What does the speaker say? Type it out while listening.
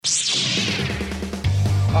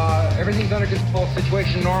Everything's under control.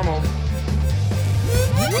 Situation normal.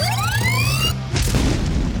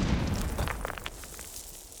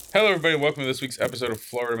 Hello, everybody. Welcome to this week's episode of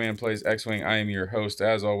Florida Man Plays X-Wing. I am your host,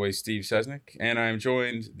 as always, Steve Sesnick, and I am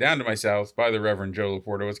joined down to my south by the Reverend Joe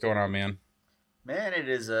Laporta. What's going on, man? Man, it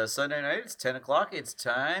is Sunday night. It's 10 o'clock. It's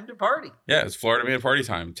time to party. Yeah, it's Florida Man party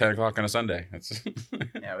time. 10 o'clock on a Sunday. That's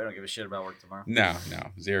Yeah, we don't give a shit about work tomorrow. No.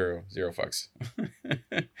 Zero fucks.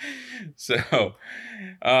 So,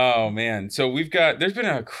 oh, man. So there's been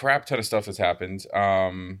a crap ton of stuff that's happened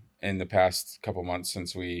in the past couple months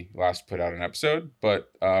since we last put out an episode,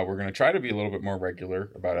 but we're going to try to be a little bit more regular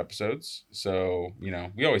about episodes. So,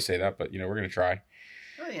 we always say that, but, we're going to try.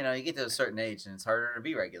 Well, you get to a certain age and it's harder to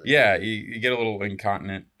be regular. Yeah, you get a little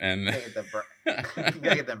incontinent and you gotta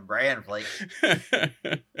get them bran flakes.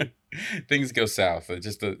 Things go south. It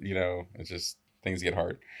just things get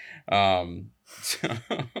hard. Can't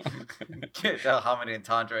tell how many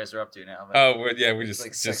entendres are up to now. We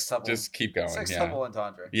just keep going. Sextuple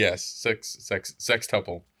entendre. Yes,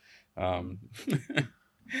 sextuple.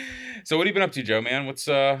 So what have you been up to, Joe? Man, what's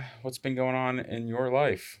been going on in your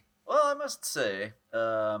life? Well, I must say,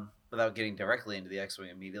 without getting directly into the X-Wing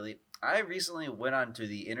immediately, I recently went onto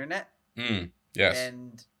the internet. Yes.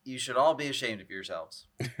 And you should all be ashamed of yourselves.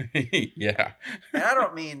 Yeah. And I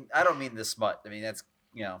don't mean this smut. I mean that's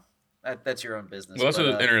your own business. Well, that's what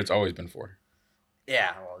the internet's always been for.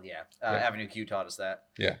 Yeah. Well, yeah. Avenue Q taught us that.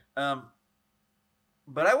 Yeah.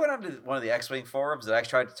 But I went onto one of the X-Wing forums and I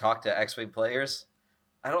tried to talk to X-Wing players.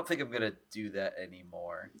 I don't think I'm gonna do that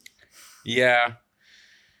anymore. Yeah.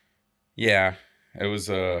 Yeah, it was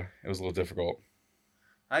a little difficult.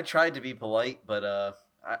 I tried to be polite, but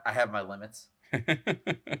I have my limits.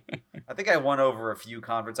 I think I won over a few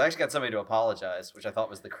converts. I actually got somebody to apologize, which I thought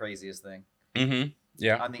was the craziest thing. Mm-hmm.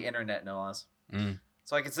 Yeah. On the internet, no less. Mm.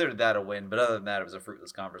 So I considered that a win, but other than that, it was a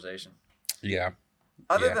fruitless conversation. Yeah.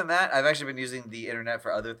 Other than that, I've actually been using the internet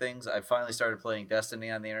for other things. I finally started playing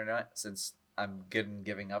Destiny on the internet since I'm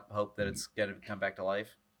giving up hope that it's going to come back to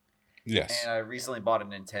life. Yes. And I recently bought a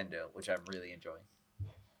Nintendo, which I'm really enjoying.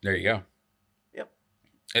 There you go. Yep.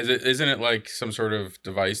 Isn't it like some sort of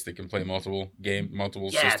device that can play multiple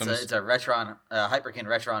systems? Yeah, it's a Retron, Hyperkin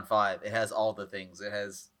Retron 5. It has all the things. It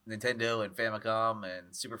has Nintendo and Famicom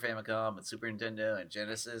and Super Famicom and Super Nintendo and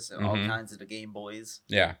Genesis and all kinds of the Game Boys.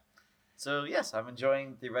 Yeah. So yes, I'm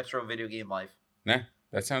enjoying the retro video game life. Nah,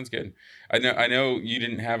 that sounds good. I know you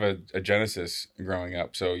didn't have a Genesis growing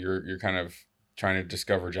up, so you're kind of trying to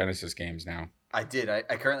discover Genesis games now. I did. I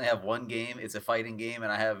currently have one game. It's a fighting game,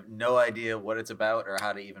 and I have no idea what it's about or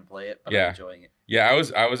how to even play it, but I'm enjoying it. Yeah, I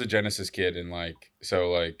was a Genesis kid, and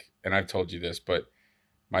and I've told you this, but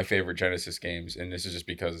my favorite Genesis games, and this is just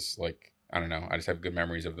because, I don't know, I just have good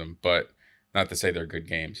memories of them, but not to say they're good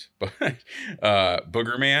games, but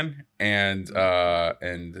Boogerman and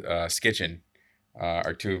Skitchin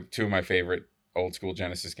are two of my favorite old school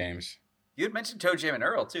Genesis games. You had mentioned Toe Jam and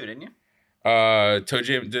Earl too, didn't you? Toe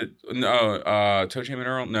Jam and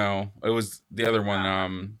Earl. No, it was the other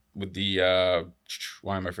one. With the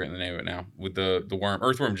why am I forgetting the name of it now? With the worm,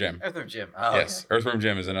 Earthworm Jim. Earthworm Jim. Oh, yes, okay. Earthworm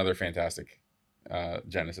Jim is another fantastic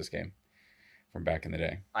Genesis game from back in the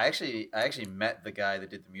day. I actually met the guy that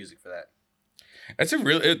did the music for that. That's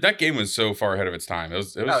that game was so far ahead of its time. It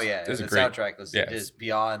was the soundtrack was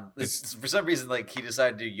beyond. For some reason, he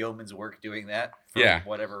decided to do yeoman's work doing that. For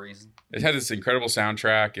whatever reason. It had this incredible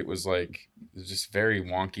soundtrack. It was just very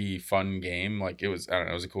wonky, fun game. It was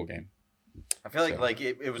a cool game. I feel like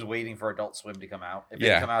it was waiting for Adult Swim to come out. If it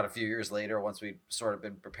had come out a few years later, once we'd sort of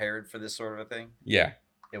been prepared for this sort of a thing. Yeah.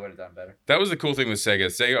 It would have done better. That was the cool thing with Sega.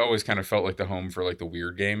 Sega always kind of felt like the home for the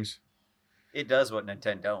weird games. It does what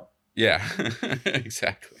Nintendo don't. Yeah,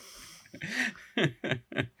 exactly.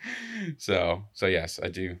 So yes, I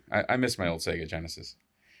do. I miss my old Sega Genesis,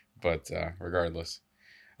 but regardless.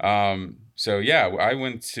 So yeah, I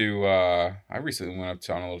recently went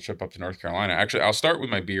on a little trip up to North Carolina. Actually, I'll start with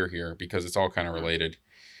my beer here because it's all kind of related.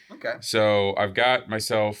 Okay. So I've got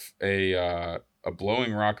myself a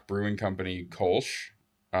Blowing Rock Brewing Company Kolsch,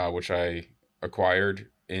 which I acquired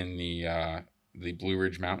in the Blue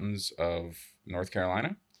Ridge Mountains of North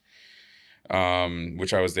Carolina.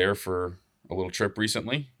 Which I was there for a little trip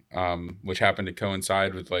recently, which happened to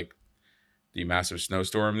coincide with the massive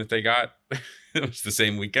snowstorm that they got. It was the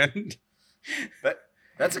same weekend.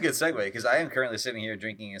 That's a good segue because I am currently sitting here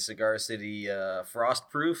drinking a Cigar City Frost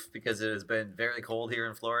Proof because it has been very cold here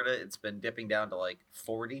in Florida. It's been dipping down to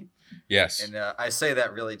 40. Yes. And I say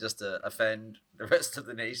that really just to offend the rest of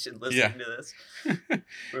the nation listening to this.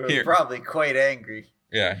 We're probably quite angry.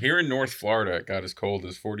 Yeah, here in North Florida, it got as cold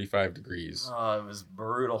as 45 degrees. Oh, it was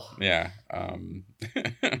brutal. Yeah.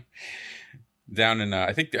 Down in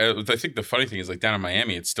I think the funny thing is like down in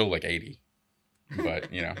Miami, it's still like 80. But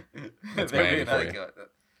that's Miami for you.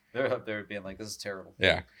 They're up there being like, this is terrible.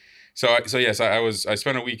 Yeah. So yes, I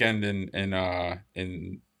spent a weekend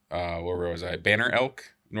in where was I? Banner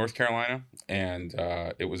Elk, North Carolina, and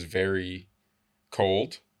it was very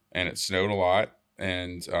cold and it snowed a lot,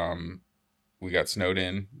 and we got snowed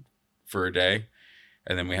in for a day,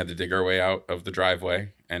 and then we had to dig our way out of the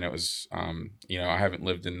driveway, and it was I haven't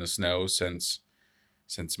lived in the snow since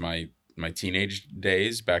my teenage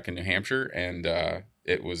days back in New Hampshire, and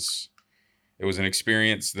it was an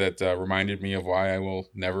experience that reminded me of why I will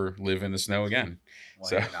never live in the snow again. Why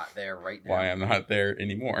you're not there right now. Why I'm not there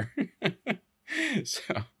anymore.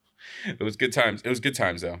 So it was good times. It was good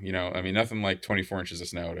times though. Nothing like 24 inches of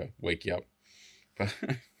snow to wake you up. But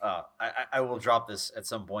I will drop this at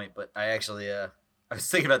some point, but I actually I was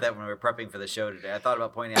thinking about that when we were prepping for the show today. I thought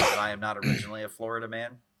about pointing out that I am not originally a Florida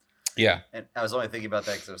man. Yeah. And I was only thinking about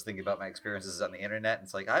that because I was thinking about my experiences on the internet. And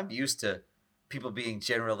it's like, I'm used to people being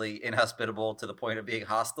generally inhospitable to the point of being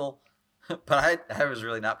hostile, but I was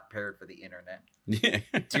really not prepared for the internet. Yeah.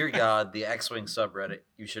 Dear God, the X-Wing subreddit,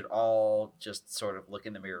 you should all just sort of look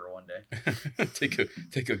in the mirror one day.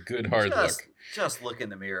 take a good hard look. Just look in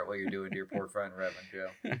the mirror at what you're doing to your poor friend Revan,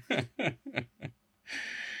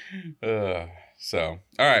 Joe. So,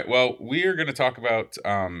 all right. Well, we are going to talk about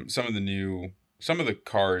some of the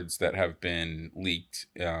cards that have been leaked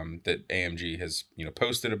that AMG has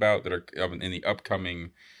posted about that are in the upcoming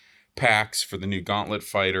packs for the new Gauntlet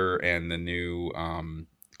Fighter and the new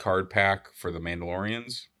card pack for the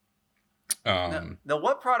Mandalorians. Now,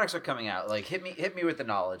 what products are coming out? Like, hit me with the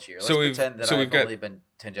knowledge here. Let's pretend that I've only been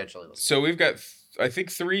tangentially listening. So we've got I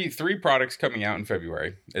think three products coming out in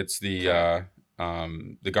February. It's the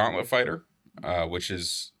Gauntlet Fighter, which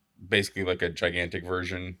is basically like a gigantic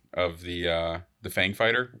version of the Fang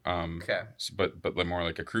Fighter. But more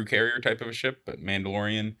like a crew carrier type of a ship, but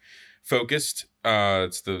Mandalorian focused.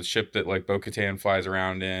 It's the ship that like Bo-Katan flies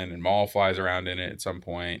around in, and Maul flies around in it at some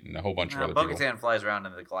point, and a whole bunch of other people. Bo-Katan flies around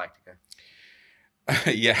in the Galactica.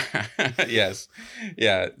 Yeah. Yes.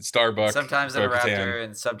 Yeah. Starbuck. Sometimes in Bo-Katan, a Raptor,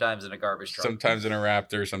 and sometimes in a garbage truck. Sometimes in a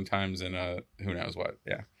Raptor, sometimes in a who knows what.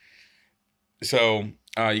 Yeah. So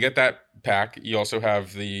you get that pack. You also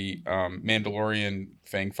have the Mandalorian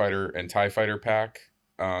Fang Fighter and TIE Fighter pack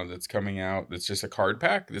that's coming out. That's just a card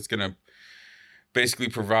pack that's going to basically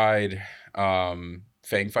provide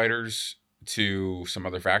Fang Fighters to some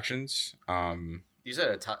other factions. You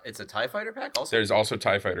said it's a TIE Fighter pack also? There's also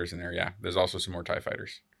TIE Fighters in there, yeah. There's also some more TIE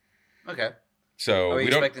Fighters. Okay. So are we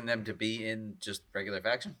expecting them to be in just regular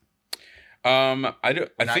faction? I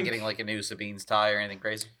think getting like a new Sabine's tie or anything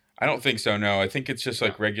crazy? I don't think so, no. I think it's just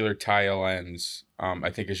like regular TIE LNs.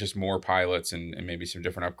 I think it's just more pilots and maybe some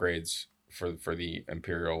different upgrades for the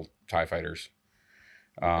Imperial TIE Fighters.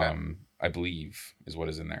 I believe is what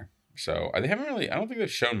is in there. So they haven't really, I don't think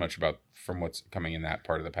they've shown much from what's coming in that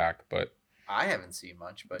part of the pack, but I haven't seen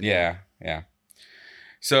much, but yeah.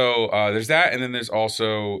 So there's that, and then there's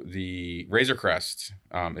also the Razor Crest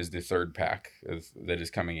is the third pack that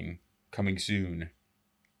is coming soon.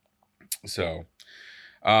 So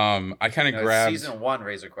I kind of grabbed season 1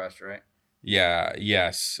 Razor Crest, right? Yeah.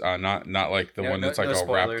 Yes. Not like the one that's like all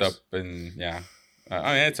spoilers. wrapped up and yeah.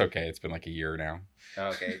 I mean, it's okay. It's been like a year now.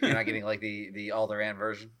 Okay, you're not getting like the Alderaan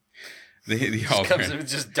version. The Alderaan comes with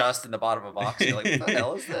just dust in the bottom of a box. You're like, what the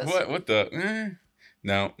hell is this? What the?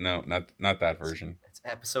 No, not that version. It's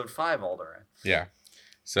episode 5 Alderaan. Yeah.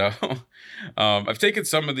 So, I've taken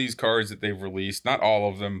some of these cards that they've released, not all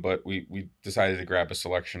of them, but we decided to grab a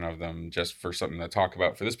selection of them just for something to talk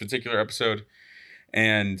about for this particular episode.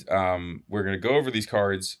 And we're going to go over these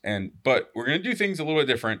cards, but we're going to do things a little bit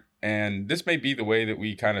different. And this may be the way that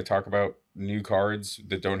we kind of talk about new cards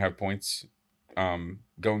that don't have points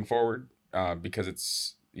going forward, because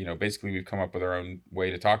it's, basically we've come up with our own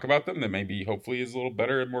way to talk about them that maybe hopefully is a little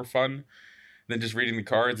better and more fun than just reading the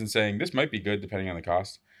cards and saying this might be good depending on the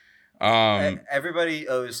cost. Everybody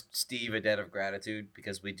owes Steve a debt of gratitude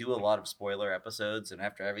because we do a lot of spoiler episodes, and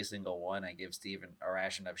after every single one, I give Steve a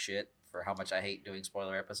ration of shit for how much I hate doing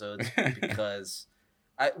spoiler episodes because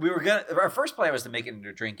our first plan was to make it into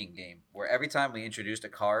a drinking game where every time we introduced a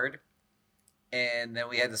card, and then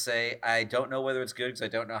we had to say, I don't know whether it's good because I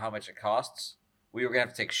don't know how much it costs. We were going to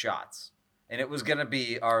have to take shots. And it was going to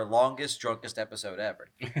be our longest, drunkest episode ever.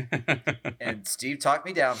 And Steve talked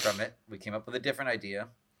me down from it. We came up with a different idea,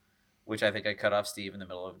 which I think I cut off Steve in the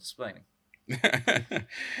middle of explaining.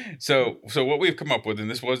 So what we've come up with, and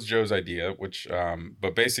this was Joe's idea, which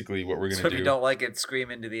but basically what we're gonna So do. if you don't like it,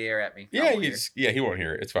 scream into the air at me. Yeah, he won't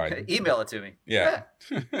hear it. It's fine. Email it to me. Yeah.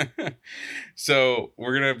 So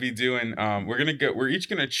we're gonna be doing. We're each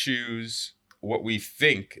gonna choose what we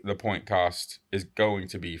think the point cost is going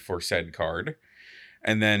to be for said card.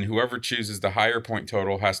 And then whoever chooses the higher point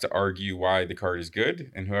total has to argue why the card is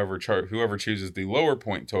good, and whoever chooses the lower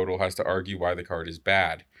point total has to argue why the card is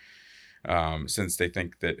bad, since they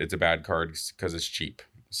think that it's a bad card because it's cheap.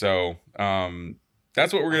 So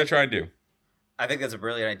that's what we're gonna try and do. I think that's a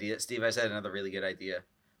brilliant idea, Steve. I said another really good idea.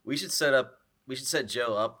 We should set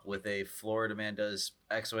Joe up with a Florida Man does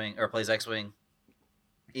X-Wing or plays X-Wing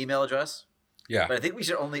email address. Yeah, but I think we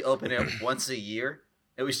should only open it once a year.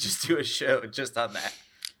 And we should just do a show just on that.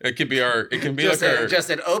 It can be just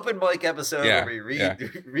an open mic episode where we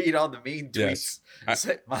read all the mean tweets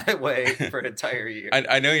sent my way for an entire year.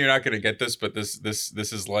 I know you're not going to get this, but this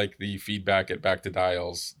is like the feedback at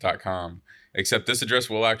backtodials.com, except this address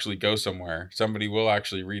will actually go somewhere. Somebody will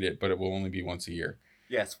actually read it, but it will only be once a year.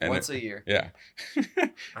 Yes, once a year. Yeah.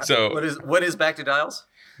 So what is Back to Dials?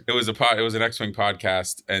 It was an X-Wing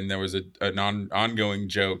podcast, and there was an ongoing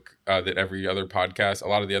joke that every other podcast, a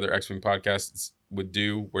lot of the other X-Wing podcasts would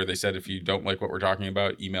do, where they said, if you don't like what we're talking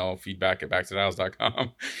about, email feedback at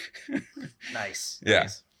backtodials.com. Nice. Yeah.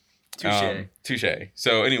 Nice. Touche.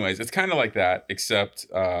 So anyways, it's kind of like that, except,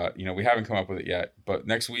 we haven't come up with it yet, but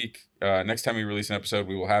next week, next time we release an episode,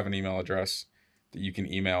 we will have an email address that you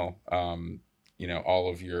can email, all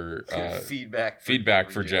of your feedback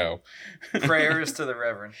for Joe. Prayers to the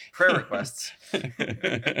Reverend. Prayer requests.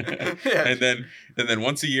 Yeah. And then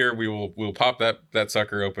once a year we'll pop that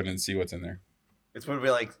sucker open and see what's in there. It's when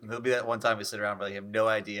there'll be that one time we sit around and we have no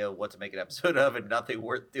idea what to make an episode of and nothing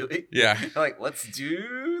worth doing. Yeah. Like, let's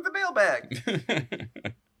do the mailbag.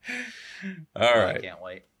 All right. I can't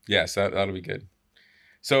wait. Yes, that'll be good.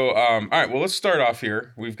 So all right, well, let's start off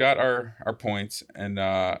here. We've got our points, and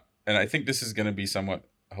I think this is going to be somewhat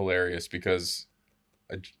hilarious because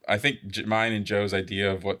I think mine and Joe's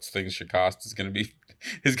idea of what things should cost is going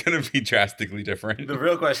to be drastically different. The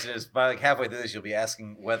real question is, by halfway through this, you'll be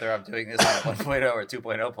asking whether I'm doing this on 1.0 or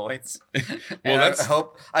 2.0 points. Well,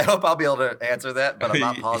 I hope I'll be able to answer that, but I'm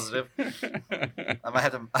not positive. I might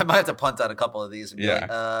have to punt on a couple of these and be like,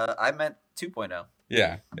 I meant 2.0.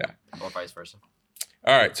 Yeah. Or vice versa.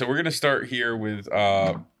 All right, so we're going to start here with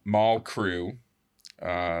Maul Crew.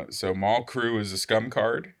 So Maul Crew is a scum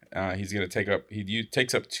card. He's going to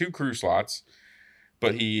takes up 2 crew slots,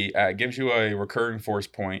 but he gives you a recurring force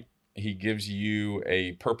point. He gives you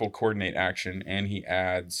a purple coordinate action, and he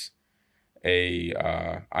adds why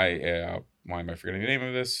am I forgetting the name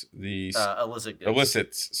of this? The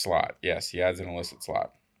illicits slot. Yes, he adds an illicit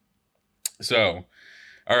slot. So,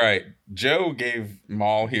 all right, Joe gave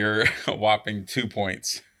Maul here a whopping 2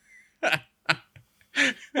 points.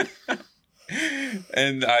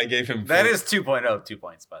 And I gave him... That is 2.0 2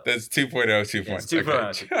 points, by the way. That's 2.0 2 points.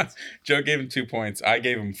 2.0 2 points. Joe gave him 2 points. I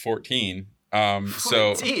gave him 14.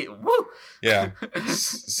 14? Woo! Yeah.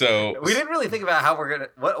 So... We didn't really think about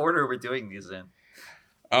what order we're doing these in.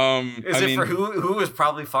 For who was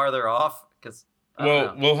probably farther off? Because...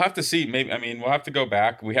 we'll have to see. We'll have to go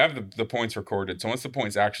back. We have the points recorded. So once the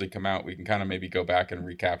points actually come out, we can kind of maybe go back and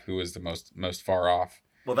recap who is the most far off.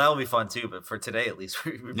 Well, that'll be fun too. But for today, at least,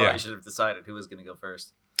 we probably should have decided who was going to go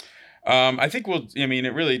first. I think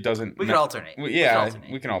it really doesn't. We can alternate. We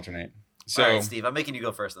can alternate. So, all right, Steve, I'm making you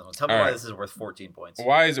go first. Tell me why this is worth 14 points.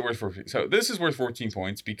 Why is it worth 14? So this is worth 14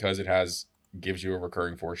 points because it gives you a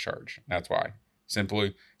recurring force charge. That's why.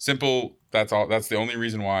 Simple. That's all. That's the only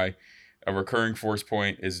reason why. A recurring force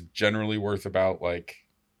point is generally worth about like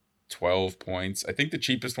 12 points. I think the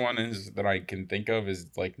cheapest one that I can think of is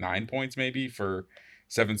like 9 points maybe for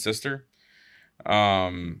Seven Sister.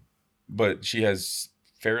 But she has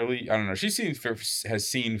has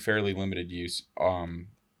seen fairly limited use.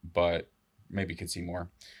 But maybe could see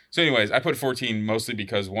more. So anyways, I put 14 mostly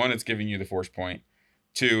because 1, it's giving you the force point.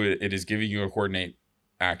 2, it is giving you a coordinate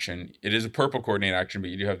action. It is a purple coordinate action,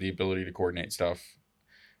 but you do have the ability to coordinate stuff.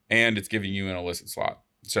 And it's giving you an illicit slot.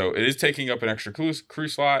 So it is taking up an extra crew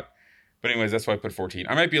slot. But anyways, that's why I put 14.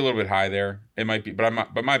 I might be a little bit high there. It might be, but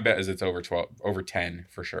my bet is it's over 10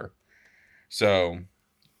 for sure. So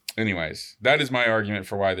anyways, that is my argument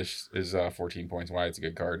for why this is 14 points, why it's a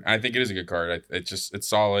good card. I think it is a good card. It's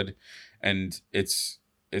solid, and it's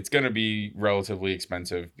going to be relatively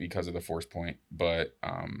expensive because of the force point, but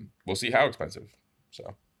we'll see how expensive.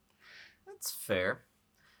 So that's fair.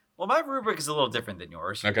 Well, my rubric is a little different than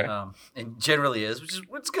yours. Okay. And generally is, which is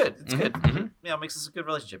good. It's good. Mm-hmm. Yeah, it makes us a good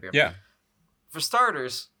relationship here. Yeah. For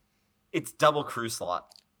starters, It's double crew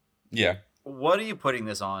slot. Yeah. What are you putting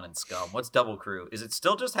this on in Scum? What's double crew? Is it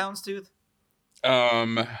still just Houndstooth?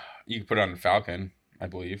 You can put it on the Falcon, I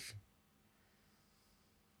believe.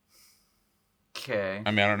 Okay.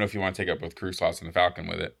 I mean, I don't know if you want to take up both crew slots and the Falcon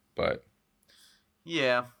with it, but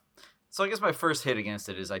yeah. So I guess my first hit against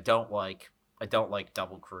it is I don't like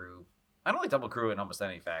double crew. I don't like double crew in almost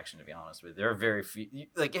any faction, to be honest with you. There are very few.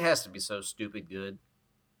 Like, it has to be so stupid good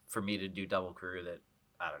for me to do double crew that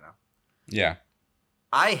I don't know. Yeah.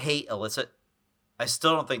 I hate illicit. I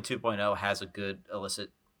still don't think 2.0 has a good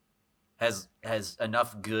illicit. Has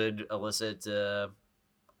enough good illicit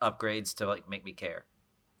upgrades to like make me care.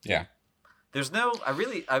 Yeah. There's no.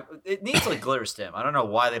 It needs like glitter stim. I don't know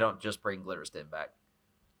why they don't just bring glitter stim back.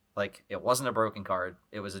 Like, it wasn't a broken card.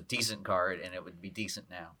 It was a decent card, and it would be decent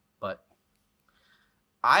now. But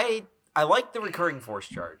I like the recurring force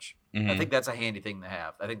charge. Mm-hmm. I think that's a handy thing to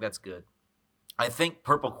have. I think that's good. I think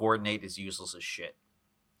purple coordinate is useless as shit.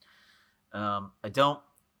 I kind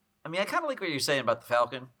of like what you're saying about the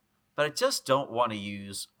Falcon, but I just don't want to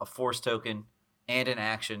use a force token and an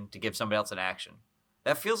action to give somebody else an action.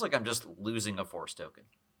 That feels like I'm just losing a force token.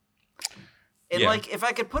 And like, if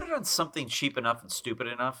I could put it on something cheap enough and stupid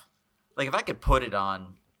enough, like if I could put it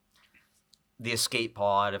on the escape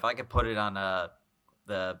pod, if I could put it on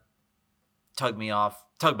the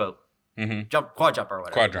tugboat, quad jumper or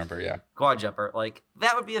whatever. Quad jumper, yeah. Quad jumper, like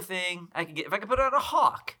that would be a thing I could get. If I could put it on a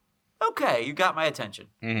hawk, okay, you got my attention.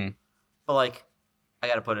 Mm-hmm. But like, I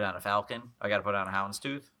got to put it on a Falcon. I got to put it on a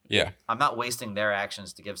Houndstooth. Yeah. I'm not wasting their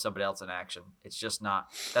actions to give somebody else an action. It's just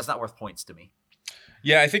not. That's not worth points to me.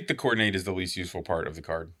 Yeah, I think the coordinate is the least useful part of the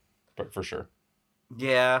card, but for sure.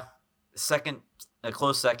 Yeah, a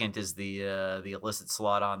close second is the illicit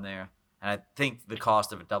slot on there, and I think the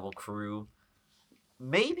cost of a double crew.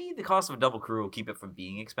 Maybe the cost of a double crew will keep it from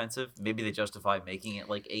being expensive. Maybe they justify making it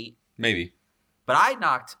like 8. Maybe. But I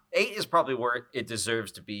knocked 8 is probably where it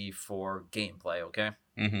deserves to be for gameplay. Okay.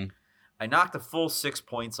 Mm-hmm. I knocked a full 6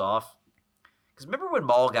 points off. Because remember when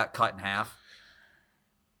Maul got cut in half?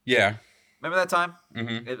 Yeah. Remember that time?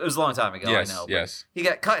 Mm-hmm. It was a long time ago. Yes, I know. yes. He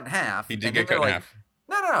got cut in half. He did get cut in half.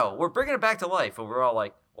 No, we're bringing it back to life. And we're all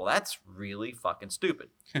like, well, that's really fucking stupid.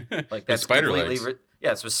 Like, that's spider legs.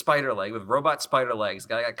 Yeah, it's with spider leg, with robot spider legs.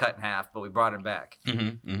 Guy got cut in half, but we brought him back.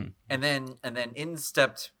 Mm-hmm. Mm-hmm. And then in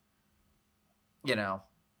stepped,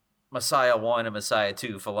 Messiah 1 and Messiah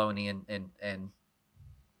 2, Filoni and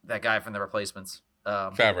that guy from the Replacements.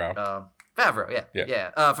 Favreau. Favreau,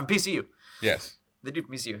 yeah. From PCU. Yes. The dude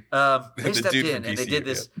from PCU. They stepped in and they did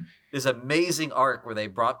this amazing arc where they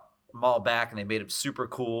brought Maul back and they made him super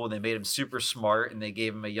cool and they made him super smart and they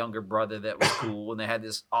gave him a younger brother that was cool and they had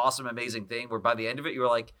this awesome, amazing thing where by the end of it you were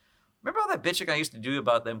like, remember all that bitching I used to do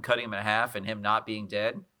about them cutting him in half and him not being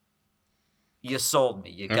dead? You sold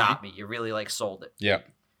me. You got me. You really sold it. Yeah.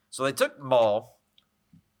 So they took Maul,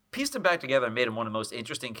 pieced him back together and made him one of the most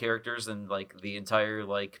interesting characters in the entire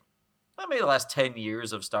maybe the last 10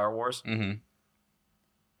 years of Star Wars. Mm-hmm.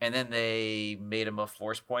 And then they made him a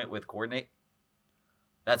force point with coordinate.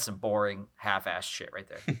 That's some boring half-assed shit right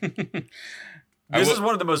there. This is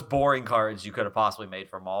one of the most boring cards you could have possibly made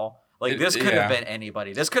for Maul. This could have been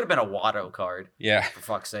anybody. This could have been a Watto card. Yeah. For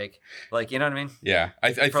fuck's sake. You know what I mean? Yeah.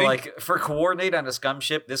 I think for coordinate on a scum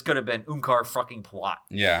ship, this could have been Unkar fucking plot.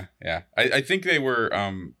 Yeah, yeah. I think they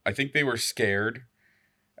were scared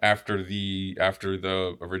after the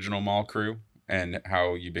original Maul crew and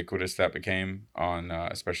how ubiquitous that became on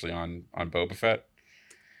especially on Boba Fett.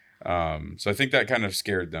 So I think that kind of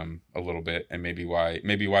scared them a little bit, and maybe why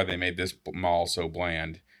they made this Maul so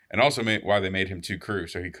bland, and also why they made him too crew,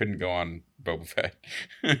 so he couldn't go on Boba Fett.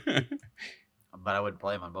 But I would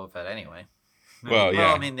play him on Boba Fett anyway. Well,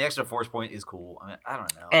 yeah. I mean, the extra force point is cool. I mean, I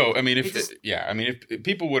don't know. Oh, I mean, if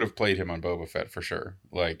people would have played him on Boba Fett for sure,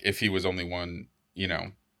 if he was only one,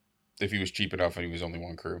 if he was cheap enough and he was only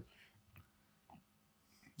one crew,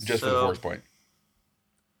 just for the force point.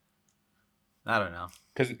 I don't know.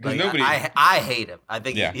 Because nobody. I hate him. I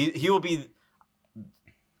think he will be.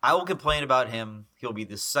 I will complain about him. He'll be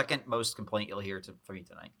the second most complaint you'll hear from me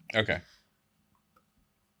tonight. Okay.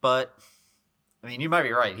 But I mean, you might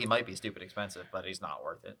be right. He might be stupid expensive, but he's not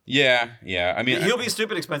worth it. Yeah. I mean, he'll be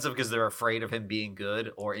stupid expensive because they're afraid of him being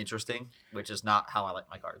good or interesting, which is not how I like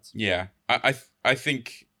my cards. Yeah, I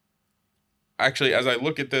think. Actually, as I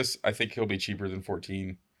look at this, I think he'll be cheaper than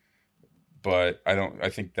 14. But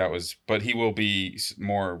but he will be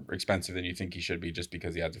more expensive than you think he should be just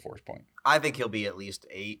because he adds a force point. I think he'll be at least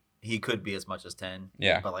 8. He could be as much as 10.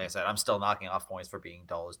 Yeah. But like I said, I'm still knocking off points for being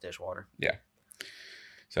dull as dishwater. Yeah.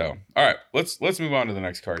 So, all right, let's move on to the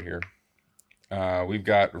next card here. We've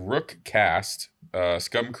got Rook Cast,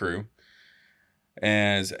 Scum Crew,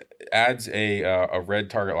 and adds a red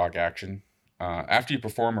target lock action. After you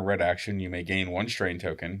perform a red action, you may gain 1 strain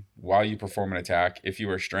token. While you perform an attack, if you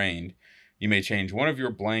are strained, you may change one of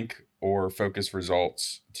your blank or focus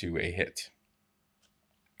results to a hit.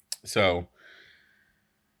 So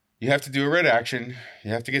you have to do a red action,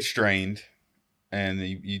 you have to get strained, and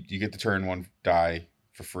you get to turn 1 die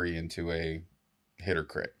for free into a hit or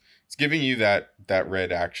crit. It's giving you that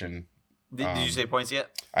red action. Did you say points yet?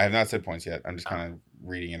 I have not said points yet. I'm just kind of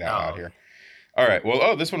reading it out loud here. All right.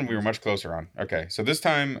 Well, this one we were much closer on. Okay. So this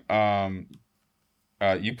time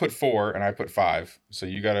you put 4 and I put 5. So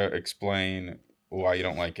you got to explain why you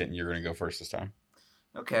don't like it, and you're going to go first this time.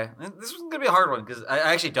 Okay. This was going to be a hard one because I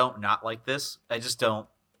actually don't not like this. I don't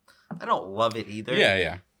love it either.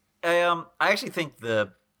 Yeah. I actually think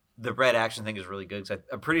the red action thing is really good because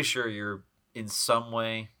I'm pretty sure you're in some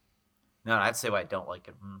way. No, I'd say why I don't like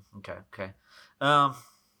it. Okay. I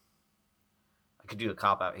could do a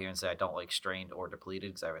cop out here and say I don't like strained or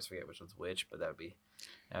depleted because I always forget which one's which, but that would be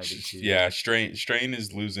too. Yeah, strain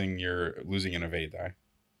is losing an evade die.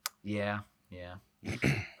 Yeah.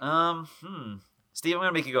 Steve, I'm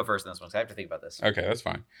gonna make you go first in this one because I have to think about this. Okay, that's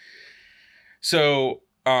fine. So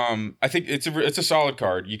I think it's a solid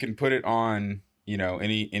card. You can put it on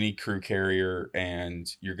any crew carrier, and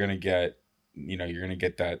you're gonna get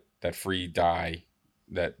that free die,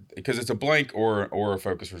 that because it's a blank or a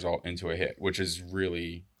focus result into a hit, which is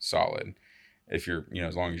really solid if you're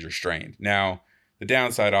as long as you're strained. Now the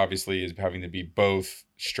downside obviously is having to be both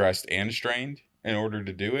stressed and strained in order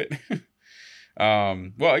to do it.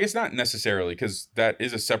 Well, I guess not necessarily, because that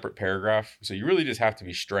is a separate paragraph, so you really just have to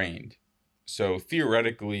be strained. So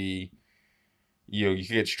theoretically you could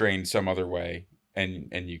get strained some other way,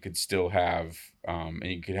 and you could still have and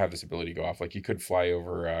you could have this ability go off. Like you could fly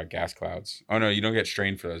over gas clouds. Oh no, you don't get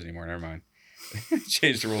strained for those anymore. Never mind.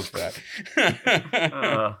 Change the rules for that.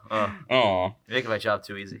 You're making my job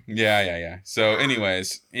too easy. Yeah. So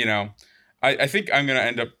anyways, I think I'm gonna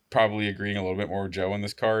end up probably agreeing a little bit more with Joe on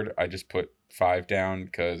this card. I just put 5 down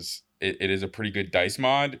because it is a pretty good dice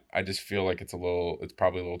mod. I just feel like it's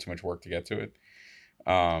probably a little too much work to get to it.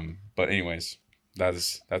 But anyways,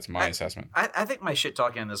 that's my assessment. I think my shit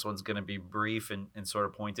talking on this one's going to be brief and sort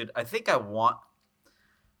of pointed. I think the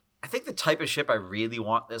type of ship I really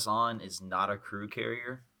want this on is not a crew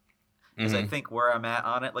carrier. Because I think where I'm at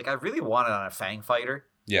on it, like I really want it on a Fang fighter.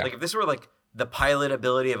 Yeah. Like if this were like the pilot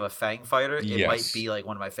ability of a Fang fighter, it might be like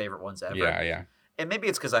one of my favorite ones ever. Yeah. And maybe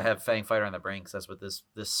it's because I have Fang fighter on the brain because that's what this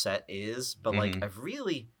set is. But like I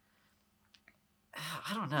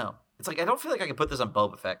don't know. It's like I don't feel like I can put this on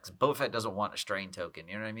Boba Fett because Boba Fett doesn't want a strain token.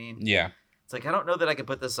 You know what I mean? Yeah. It's like I don't know that I can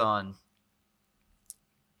put this on.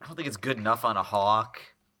 I don't think it's good enough on a Hawk.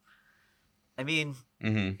 I mean,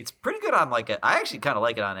 it's pretty good on I actually kind of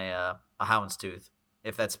like it on a Houndstooth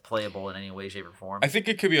if that's playable in any way, shape, or form. I think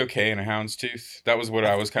it could be okay in a Houndstooth. That was what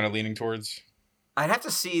I was kind of leaning towards. I'd have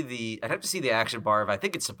to see the action bar. I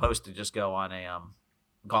think it's supposed to just go on a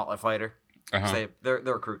Gauntlet fighter. They're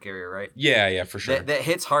a crew carrier, right? Yeah, for sure. That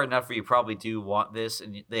hits hard enough where you probably do want this,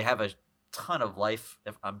 and they have a ton of life.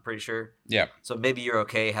 I'm pretty sure. Yeah. So maybe you're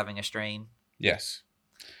okay having a strain. Yes.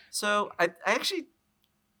 So I actually,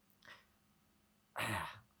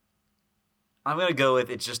 I'm gonna go with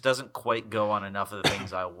it. Just doesn't quite go on enough of the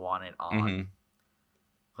things I want it on.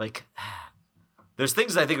 Like, there's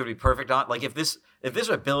things I think would be perfect on. Like if this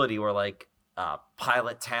ability were like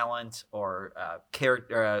pilot talent or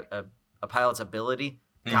character. A pilot's ability,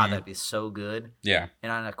 God, that'd be so good. Yeah.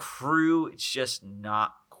 And on a crew, it's just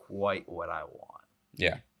not quite what I want.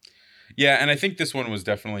 Yeah. Yeah, and I think this one was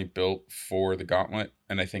definitely built for the Gauntlet,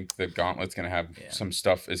 and I think the Gauntlet's going to have some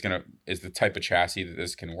stuff is the type of chassis that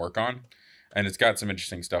this can work on, and it's got some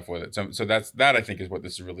interesting stuff with it. So that I think is what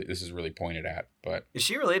this is really pointed at. But is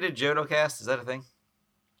she related to Jodocast? Is that a thing?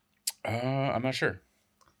 I'm not sure.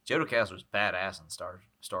 Jodocast was badass in Star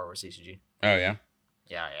Wars CCG. Oh yeah.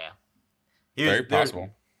 Yeah. Very possible.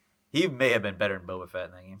 He may have been better than Boba Fett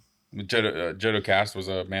in that game. Jodocast was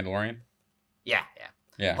a Mandalorian? Yeah.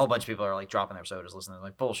 A whole bunch of people are like dropping their sodas listening.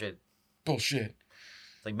 Like, bullshit. It's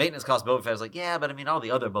like maintenance cost Boba Fett. Is like, yeah, but I mean, all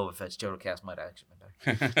the other Boba Fett's Jodocast might have actually been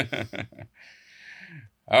better.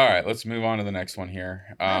 All right, let's move on to the next one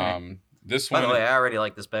here. This one. By the way, I already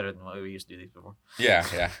like this better than what we used to do these before. Yeah.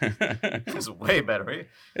 It's way better, right?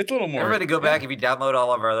 It's a little more. Everybody go back. If you download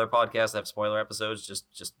all of our other podcasts that have spoiler episodes,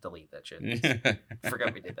 just delete that shit.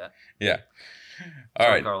 Forgot we did that. Yeah. All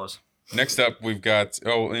right, Carlos. Next up, we've got.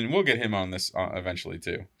 Oh, and we'll get him on this eventually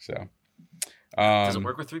too. So. Does it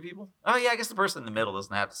work with 3 people? Oh yeah, I guess the person in the middle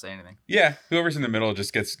doesn't have to say anything. Yeah, whoever's in the middle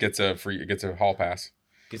just gets a hall pass.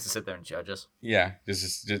 Gets to sit there and judge us. Yeah,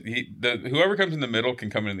 whoever comes in the middle can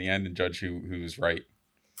come in the end and judge who's right.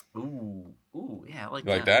 Ooh, yeah, I like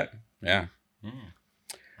You that. like that? Yeah. Yeah.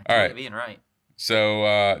 All right. Being right.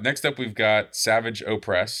 So next up, we've got Savage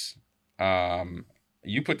Opress.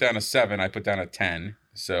 You put down a 7. I put down a 10.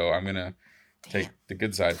 So I'm gonna take the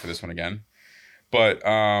good side for this one again. But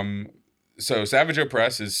so Savage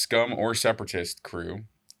Opress is scum or separatist crew.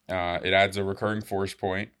 It adds a recurring force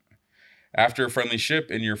point. After a friendly ship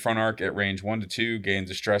in your front arc at range 1 to 2 gains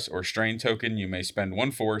a stress or strain token, you may spend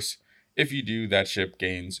 1 force. If you do, that ship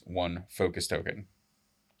gains 1 focus token.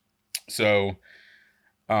 So,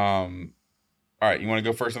 all right, you want to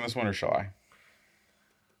go first on this one, or shall I?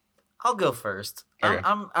 I'll go first. Okay.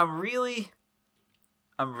 I'm really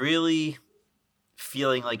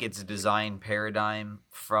feeling like it's a design paradigm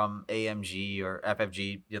from AMG or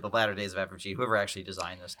FFG, the latter days of FFG, whoever actually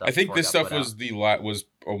designed this stuff. I think this stuff was was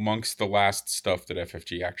amongst the last stuff that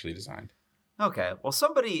FFG actually designed. Okay, well,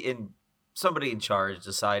 somebody in charge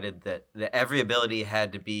decided that every ability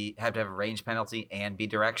had to have a range penalty and be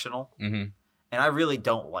directional, Mm-hmm. and I really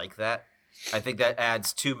don't like that. I think that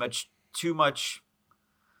adds too much.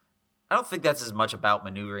 I don't think that's as much about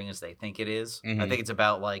maneuvering as they think it is. Mm-hmm. I think it's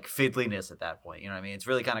about like fiddliness at that point. You know what I mean? It's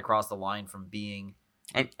really kind of crossed the line from being.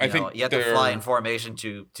 I think you have to fly in formation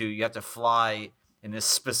to you have to fly in this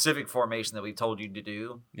specific formation that we told you to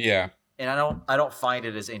do. Yeah. And I don't find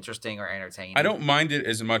it as interesting or entertaining. I don't mind it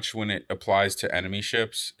as much when it applies to enemy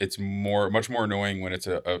ships. It's much more annoying when it's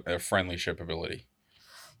a friendly ship ability.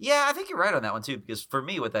 Yeah, I think you're right on that one too, because for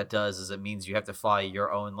me what that does is it means you have to fly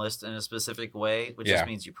your own list in a specific way, which just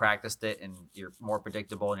means you practiced it and you're more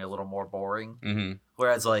predictable and you're a little more boring. Mm-hmm.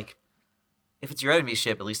 Whereas like if it's your enemy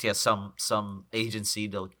ship, at least he has some agency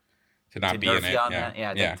to not be in it. On that.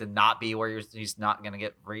 Yeah, to not be where he's not going to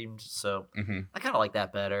get reamed. So I kind of like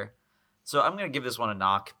that better. So I'm going to give this one a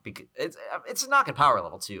knock because it's a knock at power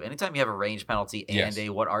level too. Anytime you have a range penalty and a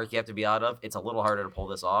what arc you have to be out of, it's a little harder to pull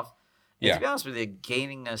this off. And to be honest with you,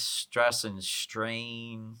 gaining a stress and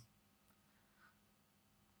strain,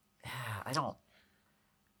 I don't.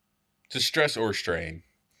 It's a stress or strain.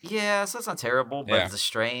 Yeah, so that's not terrible, but it's a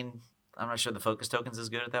strain. I'm not sure the focus token's is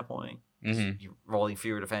good at that point. Mm-hmm. You're rolling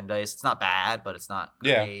fewer defend dice. It's not bad, but it's not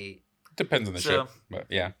great. Yeah, depends on the ship, but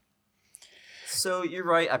yeah. So you're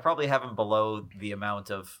right. I probably have him below the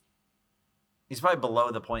amount of. He's probably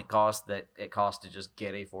below the point cost that it costs to just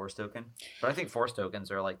get a force token. But I think force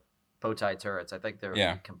tokens are like Bowtie turrets. I think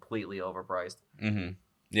they're completely overpriced. Mm-hmm.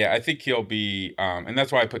 Yeah, I think he'll be, and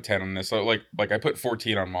that's why I put 10 on this. So like I put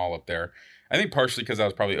 14 on Maul up there. I think partially because I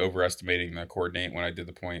was probably overestimating the coordinate when I did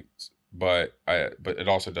the points, but it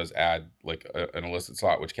also does add like an illicit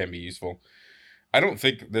slot, which can be useful. I don't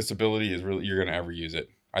think this ability is really you're gonna ever use it.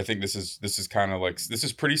 I think this is kind of like this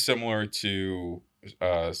is pretty similar to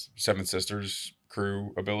Seven Sisters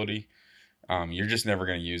crew ability. You're just never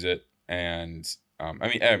gonna use it, and I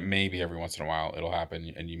mean, maybe every once in a while it'll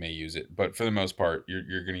happen and you may use it, but for the most part,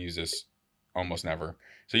 you're going to use this almost never.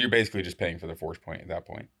 So you're basically just paying for the force point at that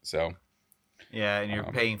point. So yeah, and you're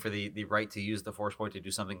paying for the right to use the force point to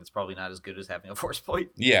do something that's probably not as good as having a force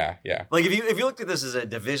point. Yeah. Like if you looked at this as a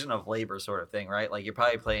division of labor sort of thing, right? Like you're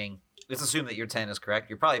probably paying. Let's assume that your 10 is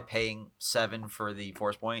correct. You're probably paying 7 for the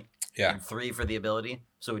force point, and 3 for the ability.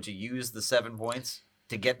 So would you use the 7 points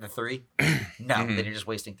to get the 3? No, then you're just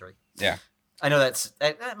wasting 3. Yeah. I know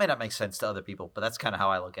that may not make sense to other people, but that's kind of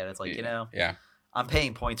how I look at it. It's like, I'm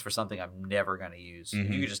paying points for something I'm never going to use.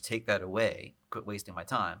 Mm-hmm. You could just take that away, quit wasting my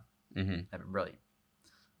time. Mm-hmm. That'd be brilliant.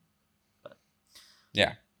 But.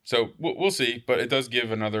 Yeah. So we'll see, but it does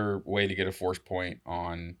give another way to get a force point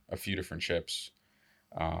on a few different ships,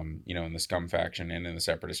 in the Scum faction and in the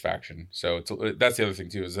Separatist faction. So that's the other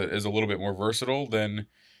thing too, is a little bit more versatile than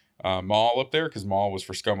Maul up there, because Maul was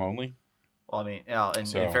for Scum only. Well, I mean,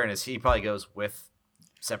 in fairness, he probably goes with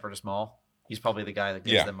Separatist Maul. He's probably the guy that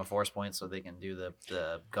gives them a force point so they can do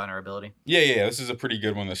the gunner ability. Yeah. This is a pretty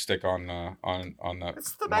good one to stick on the.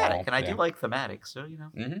 It's thematic, Maul. And I do like thematic, so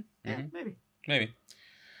maybe.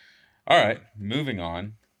 All right, moving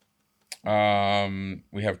on.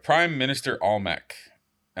 We have Prime Minister Almec,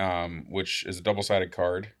 which is a double-sided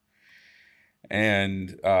card.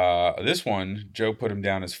 And this one, Joe put him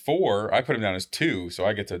down as 4. I put him down as 2, so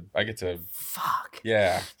I get to. Fuck.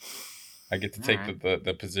 Yeah, I get to take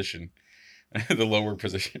the position, the lower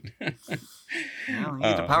position. Well, you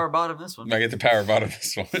get the power bottom this one. I get the power bottom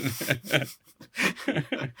this one.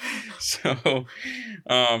 So,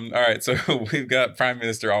 all right. So we've got Prime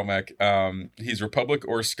Minister Almec. He's Republic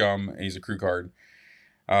or Scum. And he's a crew card.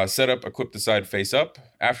 Set up, equip the side face up.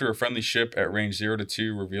 After a friendly ship at range 0 to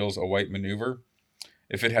 2 reveals a white maneuver,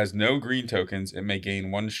 If it has no green tokens, it may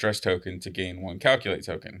gain 1 stress token to gain 1 calculate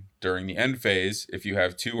token. During the end phase, if you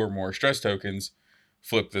have 2 or more stress tokens,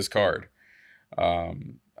 flip this card.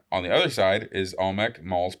 On the other side is Olmec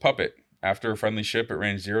Maul's Puppet. After a friendly ship at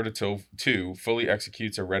range 0 to 2 fully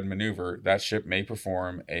executes a red maneuver, that ship may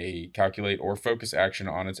perform a calculate or focus action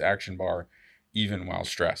on its action bar, even while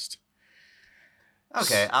stressed.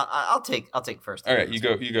 Okay, I'll take first. All right, you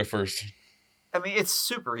go first. I mean, it's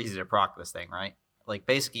super easy to proc this thing, right? Like,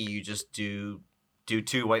 basically, you just do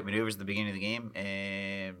 2 white maneuvers at the beginning of the game,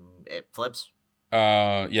 and it flips.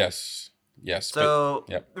 Yes. So,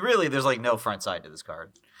 yep. Really, there's, like, no front side to this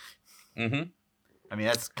card. Mm-hmm. I mean,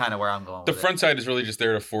 that's kind of where I'm going The with front side is really just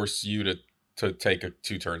there to force you to take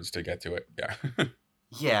 2 turns to get to it. Yeah.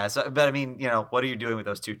 Yeah, but, I mean, what are you doing with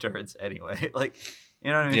those 2 turns anyway? Like,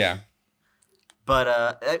 you know what I mean? Yeah. But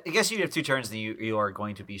I guess you have 2 turns, and you are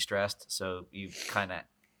going to be stressed, so you have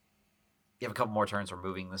a couple more turns for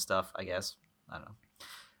moving this stuff, I guess. I don't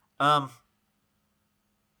know.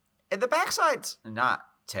 And the backside's not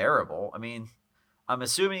terrible. I mean, I'm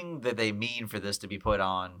assuming that they mean for this to be put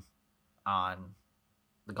on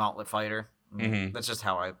the Gauntlet Fighter. Mm-hmm. That's just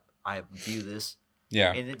how I view this.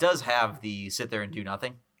 Yeah. And it does have the sit there and do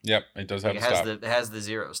nothing. Yep, it does have stop. It has the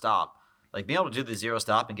 0 stop. Like, being able to do the 0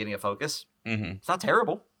 stop and getting a focus, It's not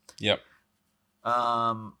terrible. Yep.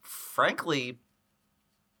 Frankly,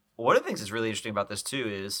 one of the things that's really interesting about this too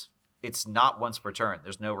is it's not once per turn.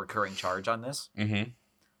 There's no recurring charge on this. Mm-hmm.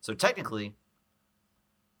 So technically,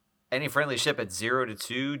 any friendly ship at 0 to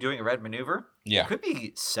 2 doing a red maneuver, could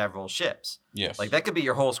be several ships. Yes. Like, that could be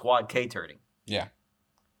your whole squad K-turning. Yeah.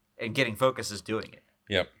 And getting focus is doing it.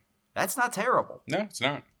 Yep. That's not terrible. No, it's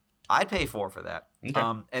not. I'd pay 4 for that. Okay.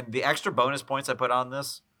 And the extra bonus points I put on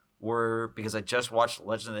this were because I just watched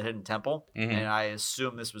Legend of the Hidden Temple, and I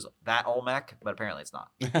assumed this was that Olmec, but apparently it's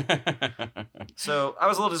not. So I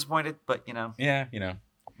was a little disappointed, but Yeah,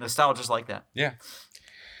 nostalgia's like that. Yeah.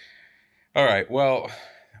 All right. Well,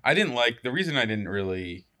 the reason I didn't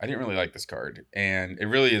really like this card, and it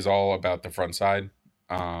really is all about the front side.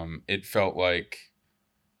 It felt like,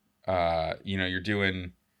 you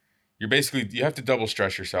have to double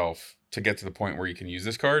stress yourself to get to the point where you can use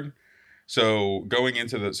this card. So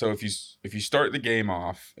if you start the game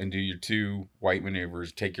off and do your 2 white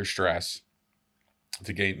maneuvers, take your stress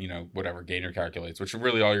to gain, gain your calculates, which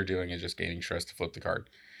really all you're doing is just gaining stress to flip the card.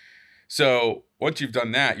 So once you've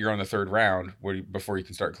done that, you're on the 3rd round before you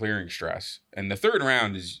can start clearing stress. And the 3rd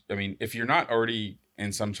round is, if you're not already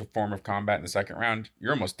in some form of combat in the 2nd round,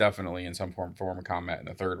 you're almost definitely in some form of combat in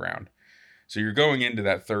the 3rd round. So you're going into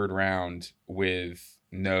that 3rd round with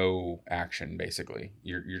no action, basically.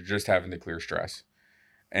 You're just having to clear stress.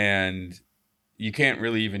 And you can't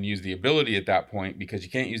really even use the ability at that point, because you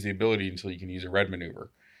can't use the ability until you can use a red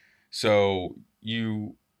maneuver. So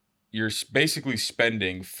you're basically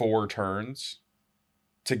spending 4 turns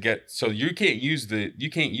to get, so you can't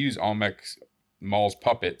use Olmec Maul's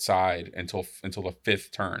Puppet side until the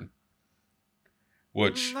 5th turn.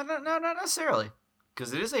 Which no, not necessarily,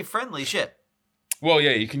 because it is a friendly ship. Well,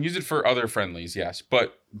 yeah, you can use it for other friendlies, yes,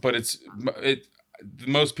 but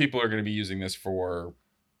most people are going to be using this for.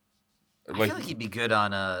 I feel like he'd be good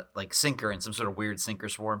on a sinker and some sort of weird sinker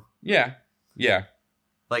swarm. Yeah.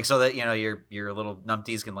 Like, so that your little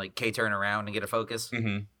numpties can K-turn around and get a focus.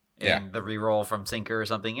 Mm-hmm. Yeah. And the reroll from sinker or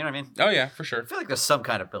something. You know what I mean? Oh yeah, for sure. I feel like there's some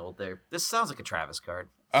kind of build there. This sounds like a Travis card.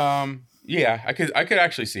 Yeah, I could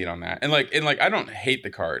actually see it on that, and I don't hate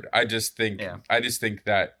the card. I just think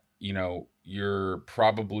that you're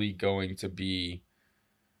probably going to be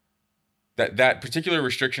that particular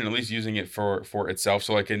restriction, at least using it for itself.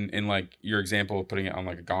 So in your example of putting it on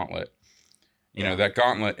a gauntlet, that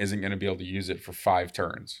gauntlet isn't going to be able to use it for 5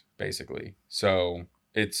 turns, basically. So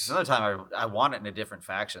it's another time I want it in a different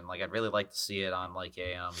faction. I'd really like to see it on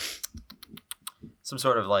some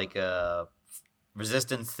sort of a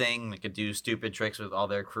resistance thing that could do stupid tricks with all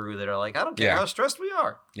their crew that are I don't care how stressed we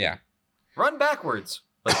are. Yeah. Run backwards.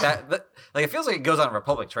 That it feels like it goes on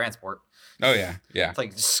Republic transport. Oh yeah.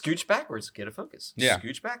 It's scooch backwards, get a focus. Yeah.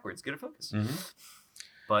 Scooch backwards, get a focus. Mm-hmm.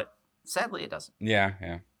 But sadly it doesn't.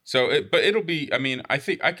 Yeah. So it'll be, I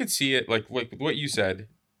think I could see it like what you said,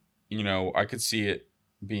 I could see it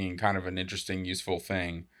being kind of an interesting, useful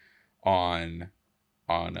thing on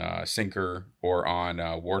Sinker or on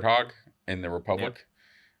Warthog in the Republic.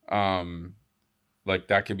 Yep.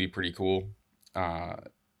 That could be pretty cool.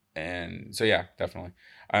 And so yeah, definitely.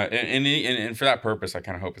 And for that purpose, I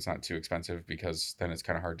kind of hope it's not too expensive, because then it's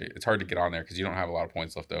kind of hard to get on there, because you don't have a lot of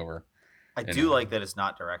points left over. I do like that it's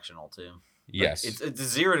not directional too. Yes, it's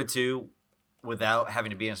 0 to 2 without having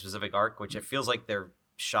to be in a specific arc, which it feels like they're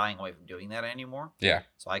shying away from doing that anymore. Yeah.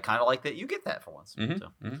 So I kind of like that you get that for once.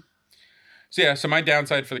 So yeah, so my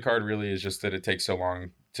downside for the card really is just that it takes so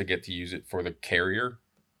long to get to use it for the carrier.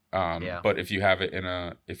 But if you do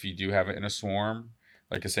have it in a swarm,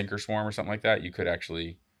 like a sinker swarm or something like that, you could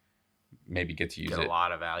actually maybe get to use it. Get a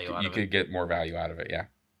lot of value out of it. You could get more value out of it, yeah.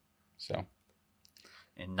 So.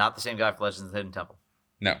 And not the same guy for Legends of the Hidden Temple.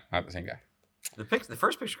 No, not the same guy. The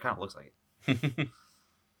first picture kind of looks like it.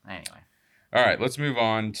 Anyway. All right, let's move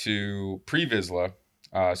on to Pre-Vizsla.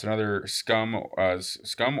 So another scum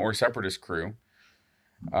or separatist crew.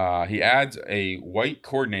 He adds a white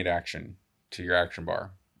coordinate action to your action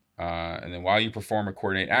bar. And then while you perform a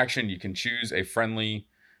coordinate action, you can choose a friendly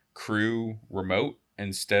crew remote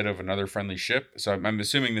instead of another friendly ship. So I'm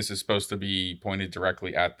assuming this is supposed to be pointed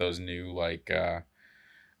directly at those new like the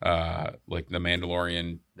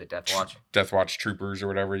Mandalorian, the Death Watch troopers or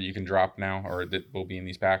whatever you can drop now, or that will be in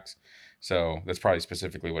these packs. So that's probably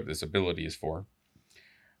specifically what this ability is for.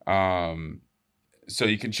 So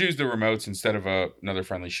you can choose the remotes instead of another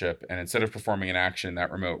friendly ship, and instead of performing an action,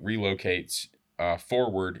 that remote relocates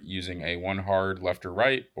forward using a 1 hard left or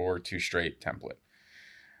right or 2 straight template.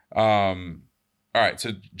 All right,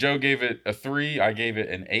 so Joe gave it a 3. I gave it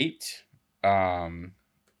an 8.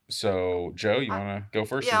 So Joe, you want to go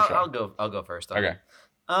first? Yeah, I'll go first. Okay.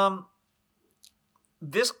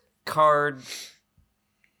 This card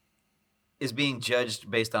is being judged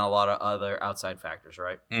based on a lot of other outside factors,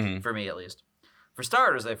 right? Mm-hmm. For me, at least. For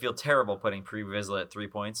starters, I feel terrible putting Pre-Vizsla at 3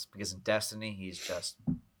 points because in Destiny, he's just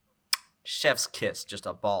chef's kiss, just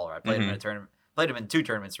a baller. I played him in a tournament, played him in 2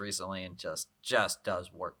 tournaments recently, and just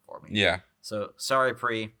does work for me. Yeah. So sorry,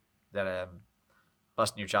 Pre, that I'm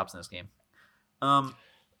busting your chops in this game.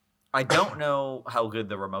 I don't know how good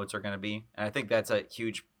the remotes are going to be, and I think that's a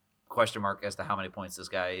huge question mark as to how many points this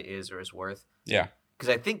guy is or is worth. Yeah. Because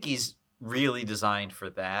I think he's really designed for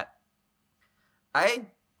that. I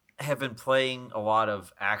have been playing a lot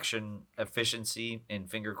of action efficiency in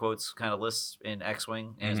finger quotes kind of lists in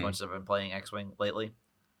X-Wing, and as much as I've been playing X-Wing lately,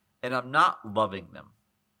 and I'm not loving them.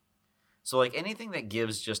 So like anything that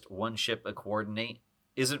gives just one ship a coordinate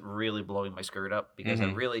isn't really blowing my skirt up because I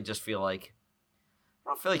really just feel like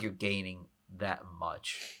I don't feel like you're gaining that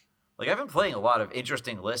much. Like I've been playing a lot of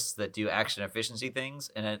interesting lists that do action efficiency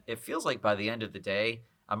things, and it feels like by the end of the day,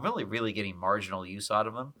 I'm really getting marginal use out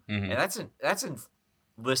of them, and that's in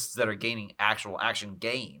lists that are gaining actual action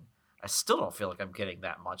gain. I still don't feel like I'm getting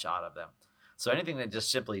that much out of them. So anything that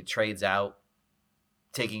just simply trades out,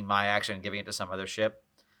 taking my action and giving it to some other ship,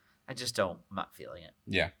 I'm not feeling it.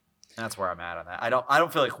 Yeah, and that's where I'm at on that. I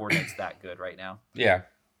don't feel like coordinate's that good right now. Yeah.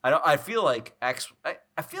 I feel like I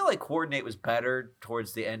feel like coordinate was better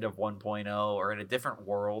towards the end of 1.0 or in a different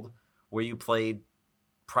world where you played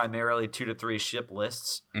primarily 2 to 3 ship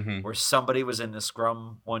lists where somebody was in the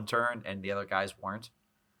scrum one turn and the other guys weren't.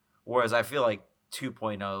 Whereas I feel like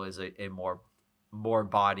 2.0 is a more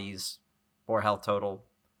bodies, more health total,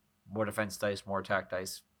 more defense dice, more attack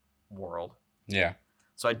dice world. Yeah.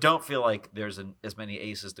 So I don't feel like there's as many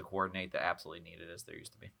aces to coordinate that absolutely needed as there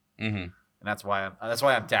used to be. Mm-hmm. And that's why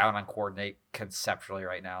I'm down on coordinate conceptually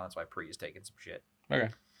right now. That's why Pre is taking some shit. Okay.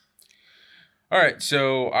 All right,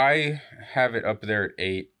 so I have it up there at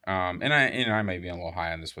 8, and I may be a little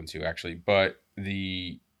high on this one too, actually. But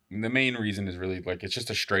the main reason is really like it's just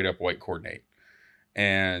a straight up white coordinate,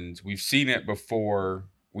 and we've seen it before.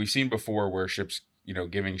 We've seen before where ships,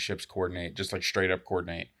 giving ships coordinate, just like straight up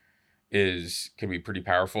coordinate, can be pretty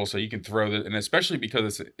powerful. So you can throw and especially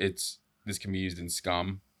because this can be used in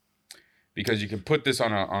scum. Because you can put this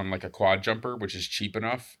on like a quad jumper, which is cheap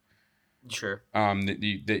enough. Sure. That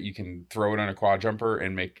you can throw it on a quad jumper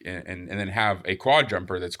and make and then have a quad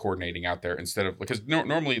jumper that's coordinating out there instead of because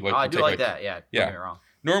normally like I do like that. Yeah. Don't get me wrong.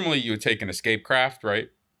 Normally you would take an escape craft, right?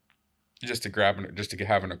 Just to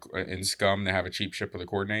have in scum to have a cheap ship with a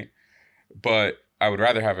coordinate. But I would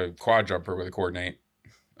rather have a quad jumper with a coordinate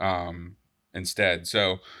instead.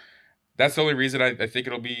 So that's the only reason I think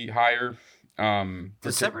it'll be higher.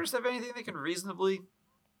 Does Separatists have anything that can reasonably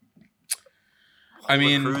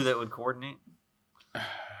crew that would coordinate? I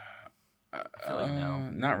feel like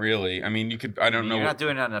no. Not really. I mean, you could. I don't know. You're not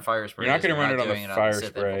doing it on a fire spray. You're not going to run it on the fire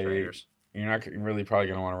spray. You're not really probably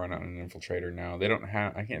going to want to run it on an infiltrator now. They don't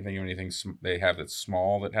have. I can't think of anything they have that's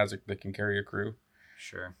small that can carry a crew.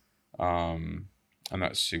 Sure. I'm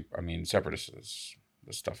not super. I mean, Separatists is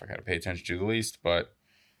the stuff I got to pay attention to the least, but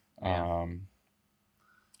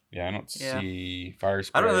yeah, I don't see fire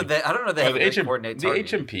spray. I don't know they have a coordinate target.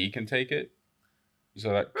 The HMP can take it, so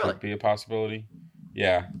that could be a possibility.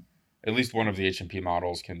 Yeah, at least one of the HMP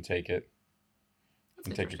models can take it.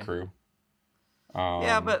 Can take a crew.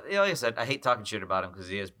 Yeah, but like I said, I hate talking shit about him because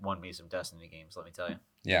he has won me some Destiny games. Let me tell you.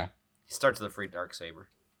 Yeah. He starts with a free Darksaber.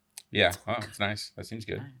 Yeah. Oh, it's nice. That seems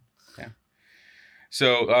good. Yeah.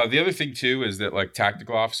 So the other thing too is that like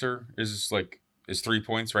tactical officer is 3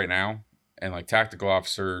 points right now, and like tactical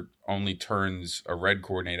officer only turns a red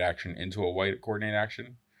coordinate action into a white coordinate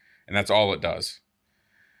action, and that's all it does.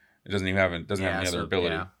 It doesn't even have any other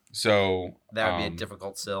ability. Yeah. So that would be a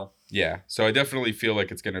difficult sell. Yeah. So I definitely feel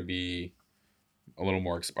like it's going to be a little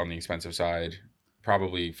more on the expensive side,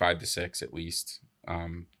 probably 5 to 6 at least.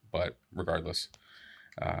 But regardless,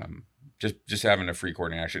 just having a free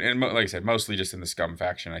coordinate action, and like I said, mostly just in the Scum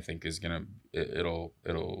faction, I think is gonna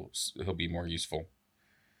he'll be more useful.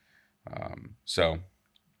 So,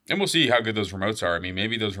 and we'll see how good those remotes are. I mean,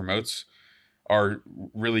 maybe those remotes are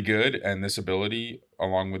really good, and this ability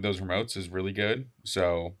along with those remotes is really good.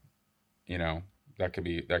 So, that could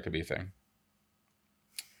be a thing.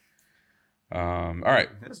 All right.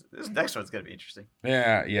 This next one's gonna be interesting.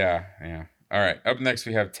 Yeah. All right. Up next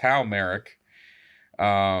we have Tal Merrick.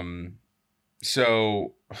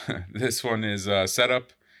 So this one is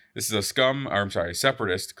setup. This is a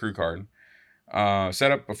Separatist crew card.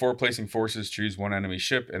 Setup: before placing forces, choose one enemy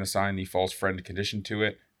ship and assign the false friend condition to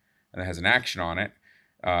it. And it has an action on it.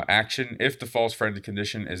 Action: if the false friend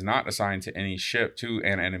condition is not assigned to any ship, to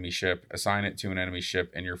an enemy ship, assign it to an enemy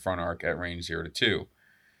ship in your front arc at range 0 to 2.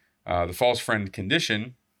 The false friend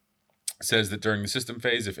condition says that during the system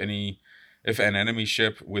phase, if an enemy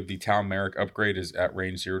ship with the Tal Merrick upgrade is at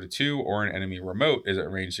range 0 to 2, or an enemy remote is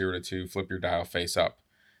at range 0 to 2, flip your dial face up.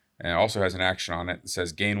 And it also has an action on it that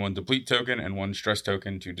says gain 1 deplete token and 1 stress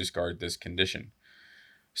token to discard this condition.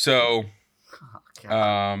 So,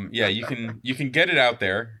 yeah, you can get it out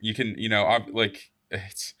there. You can,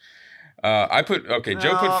 it's. Joe put.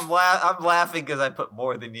 I'm laughing because I put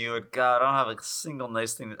more than you. And God, I don't have a single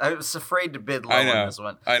nice thing. I was afraid to bid low on this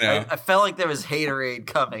one. I know. I felt like there was haterade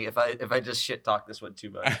coming if I just shit talk this one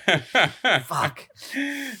too much. Fuck.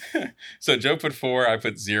 So Joe put 4. I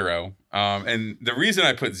put 0. And the reason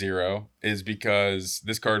I put 0 is because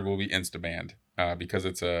this card will be insta banned. Because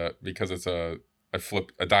it's a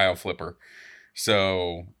dial flipper.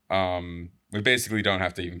 So we basically don't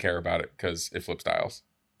have to even care about it because it flips dials.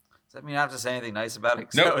 Does that mean I have to say anything nice about it?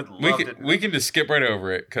 No, we can just skip right over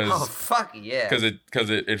it because fuck yeah, because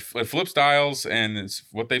it flips dials, and it's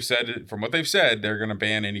what they've said. From what they've said, they're gonna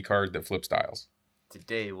ban any card that flips dials.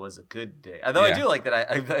 Today was a good day. Although I do like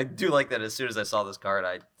that. I do like that. As soon as I saw this card,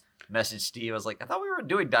 I messaged Steve. I was like, I thought we were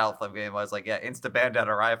doing dial flip game. I was like, yeah, insta ban down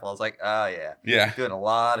a rifle. I was like, oh yeah, doing a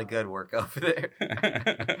lot of good work over there.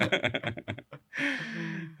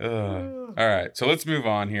 All right, so let's move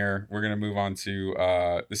on here. We're going to move on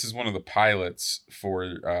to, this is one of the pilots for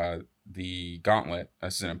the Gauntlet.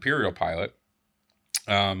 This is an Imperial pilot.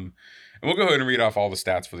 And we'll go ahead and read off all the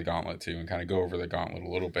stats for the Gauntlet, too, and kind of go over the Gauntlet a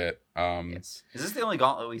little bit. Yes. Is this the only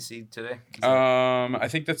Gauntlet we see today? I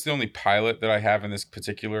think that's the only pilot that I have in this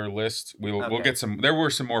particular list. We'll get some. There were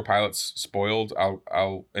some more pilots spoiled.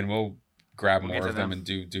 We'll grab more of them and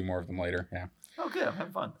do more of them later. Yeah. Oh, good. I'm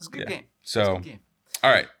having fun. It's a good game. So, all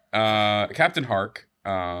right. Captain Hark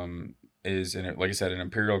is, like I said, an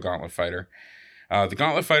Imperial Gauntlet fighter. The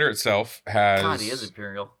Gauntlet fighter itself has... God, he is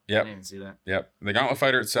Imperial. Yep. I didn't even see that. Yep. The Gauntlet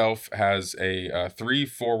fighter itself has a 3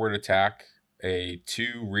 forward attack, a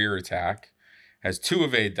 2 rear attack, has 2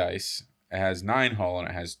 evade dice, it has 9 hull, and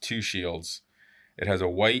it has 2 shields. It has a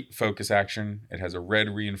white focus action, it has a red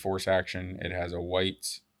reinforce action, it has a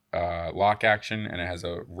white lock action, and it has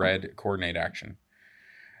a red coordinate action.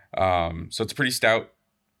 So it's a pretty stout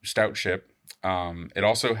ship. We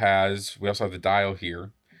also have the dial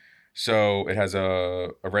here. So it has a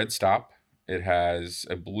red stop. It has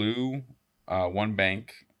a blue 1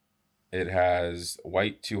 bank. It has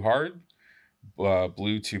white 2 hard,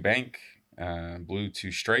 blue 2 bank, blue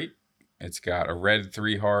 2 straight. It's got a red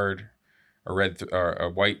 3 hard, a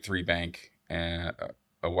white 3 bank, and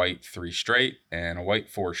a white 3 straight, and a white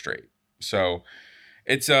 4 straight. So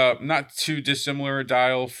it's not too dissimilar a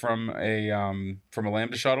dial from a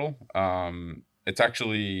Lambda shuttle. It's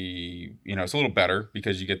actually, it's a little better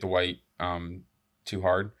because you get the white 2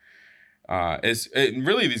 hard.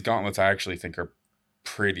 Really these gauntlets I actually think are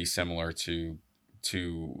pretty similar to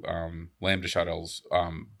Lambda shuttles,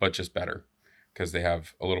 but just better because they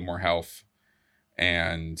have a little more health,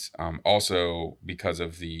 and also because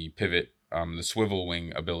of the pivot, the swivel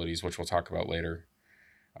wing abilities, which we'll talk about later.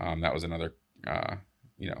 That was another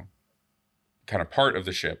kind of part of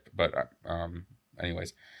the ship, but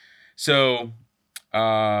anyways. So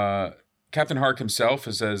Captain Hark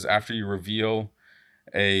himself says after you reveal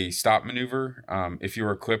a stop maneuver, if you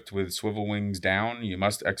are equipped with swivel wings down, you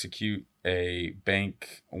must execute a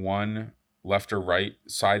bank 1 left or right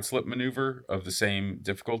side slip maneuver of the same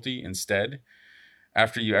difficulty instead.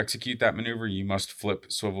 After you execute that maneuver, you must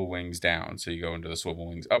flip swivel wings down. So you go into the swivel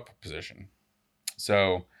wings up position.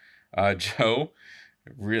 So Joe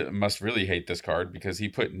must really hate this card because he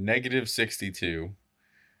put -62.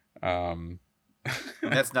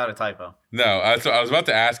 That's not a typo. No, I was about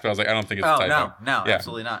to ask, but I was like, I don't think it's a typo. No, Yeah.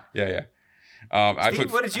 absolutely not. Yeah.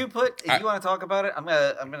 Steve, what did you put? If you want to talk about it, I'm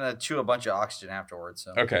gonna chew a bunch of oxygen afterwards.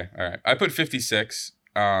 So. Okay, all right. I put 56,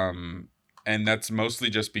 and that's mostly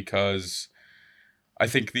just because I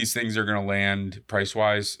think these things are gonna land price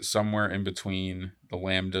wise somewhere in between the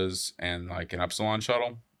Lambdas and like an Epsilon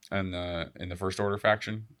shuttle and in the first order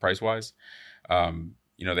faction price wise.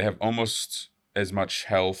 They have almost as much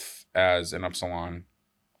health as an Epsilon.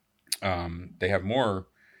 They have more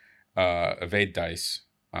evade dice.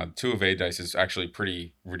 2 evade dice is actually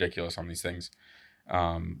pretty ridiculous on these things,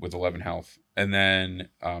 with 11 health. And then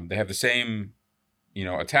they have the same,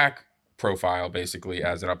 attack profile basically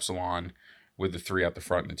as an Epsilon with the 3 out the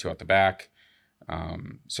front and the 2 out the back.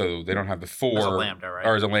 So they don't have the 4. As a Lambda, right?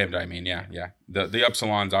 Or as a Lambda, I mean, yeah. The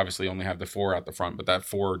Epsilons obviously only have the 4 out the front, but that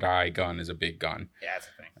 4-die gun is a big gun. Yeah, that's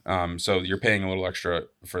the thing. So you're paying a little extra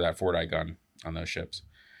for that 4-die gun on those ships.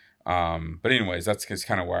 But anyways, that's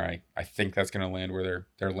kind of where I think that's going to land where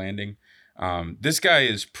they're landing. This guy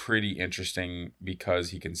is pretty interesting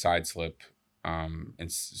because he can side slip.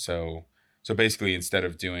 And so basically instead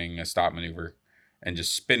of doing a stop maneuver and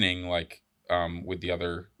just spinning like with the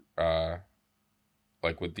other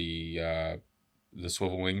like with the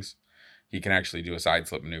swivel wings, he can actually do a side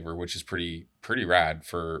slip maneuver, which is pretty rad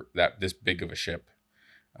for this big of a ship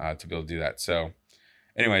to be able to do that. So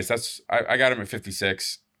anyways, I got him at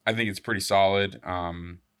 56. I think it's pretty solid. It's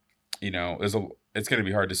going to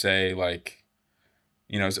be hard to say, like,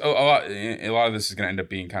 it's a lot of this is going to end up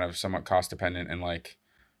being kind of somewhat cost dependent, and like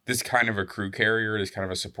this kind of a crew carrier, this kind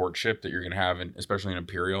of a support ship that you're going to have, especially in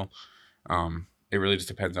Imperial. It really just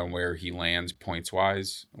depends on where he lands points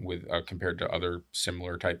wise with compared to other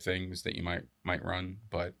similar type things that you might run.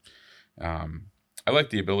 But I like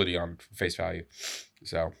the ability on face value.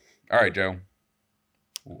 So, all right, Joe.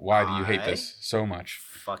 Why do you hate this so much?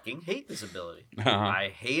 Fucking hate this ability. Uh-huh. I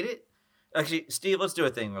hate it. Actually, Steve, let's do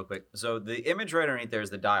a thing real quick. So the image right underneath there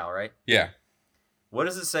is the dial, right? Yeah. What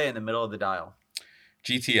does it say in the middle of the dial?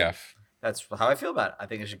 GTF. That's how I feel about it. I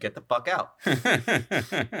think it should get the fuck out.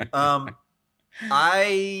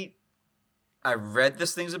 I read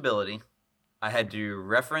this thing's ability. I had to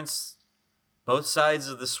reference both sides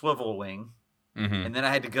of the swivel wing, and then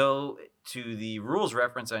I had to go to the rules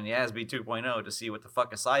reference on YASB 2.0 to see what the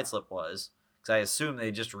fuck a side slip was, because I assumed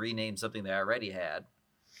they just renamed something they already had.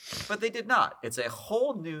 But they did not. It's a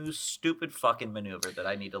whole new stupid fucking maneuver that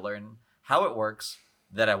I need to learn how it works,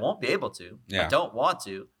 that I won't be able to, I don't want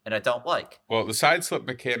to, and I don't like. Well, the side slip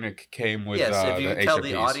mechanic came with if you the can tell HMPs.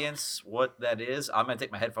 the audience what that is, I'm going to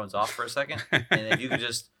take my headphones off for a second, and if you could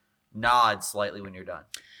just nod slightly when you're done.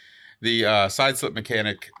 The side slip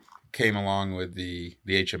mechanic came along with the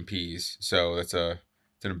HMPs, so it's an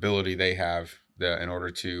ability they have that in order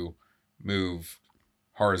to move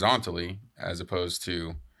horizontally as opposed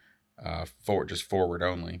to forward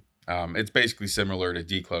only. It's basically similar to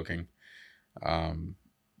decloaking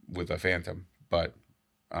with a Phantom, but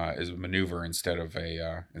is a maneuver instead of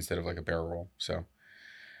like a barrel roll. So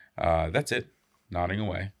that's it. Nodding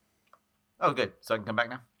away. Oh, good. So I can come back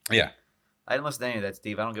now? Yeah. I didn't listen to any of that,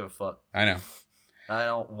 Steve. I don't give a fuck. I know. I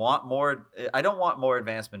don't want more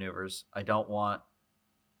advanced maneuvers. I don't want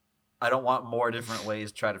more different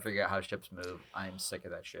ways to try to figure out how ships move. I am sick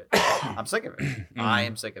of that shit. I'm sick of it. I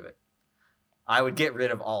am sick of it. I would get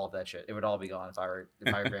rid of all of that shit. It would all be gone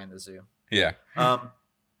if I ran the zoo. Yeah.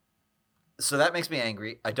 So that makes me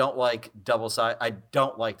angry. I don't like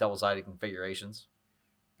double-sided configurations.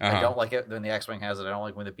 Uh-huh. I don't like it when the X-Wing has it. I don't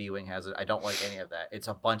like when the B-Wing has it. I don't like any of that. It's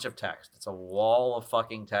a bunch of text. It's a wall of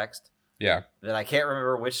fucking text. Yeah. That I can't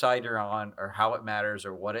remember which side you're on or how it matters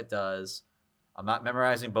or what it does. I'm not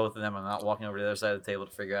memorizing both of them. I'm not walking over to the other side of the table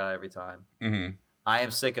to figure it out every time. Mm-hmm. I am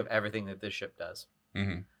sick of everything that this ship does.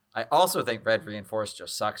 Mm-hmm. I also think red reinforced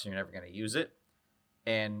just sucks and you're never going to use it.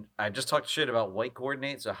 And I just talked shit about white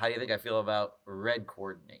coordinate. So how do you think I feel about red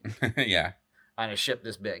coordinate? Yeah. On a ship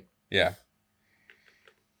this big? Yeah.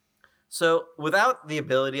 So without the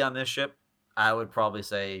ability on this ship, I would probably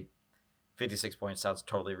say 56 points sounds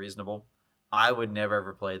totally reasonable. I would never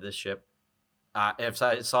ever play this ship. If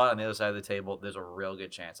I saw it on the other side of the table, there's a real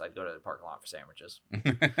good chance I'd go to the parking lot for sandwiches.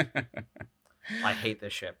 I hate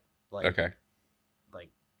this ship. Okay.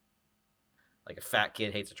 Like a fat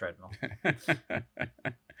kid hates a treadmill.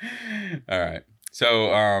 All right.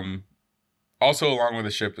 So Also, along with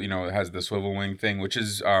the ship, it has the swivel wing thing, which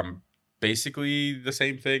is basically the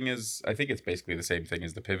same thing as, I think it's basically the same thing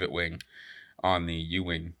as the pivot wing on the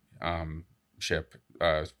U-wing ship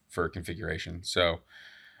for configuration. So,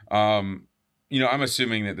 I'm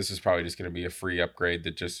assuming that this is probably just going to be a free upgrade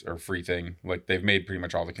or free thing. Like, they've made pretty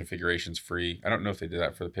much all the configurations free. I don't know if they did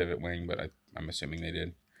that for the pivot wing, but I'm assuming they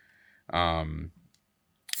did.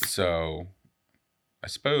 So I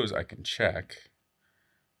suppose I can check.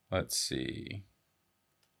 Let's see.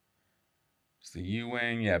 It's the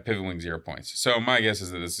U-wing. Yeah, pivot wing 0 points. So my guess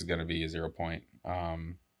is that this is going to be a 0 point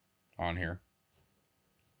on here.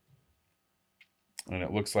 And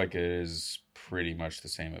it looks like it is pretty much the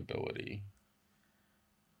same ability.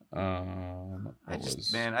 I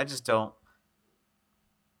just don't.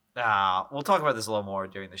 We'll talk about this a little more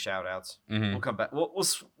during the shout outs. Mm-hmm. We'll come back.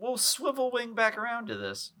 We'll swivel wing back around to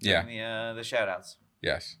this. Yeah. The shout outs.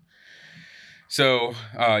 Yes. So,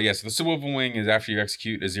 so the swivel wing is after you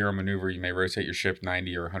execute a 0 maneuver, you may rotate your ship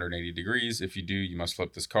 90 or 180 degrees. If you do, you must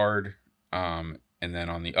flip this card. And then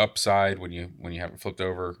on the upside, when you have it flipped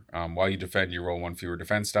over, while you defend, you roll 1 fewer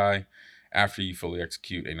defense die. After you fully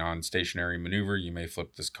execute a non-stationary maneuver, you may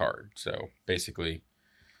flip this card. So basically,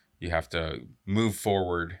 you have to move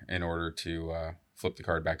forward in order to flip the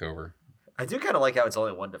card back over. I do kind of like how it's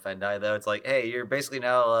only 1 defend die, though. It's like, hey, you're basically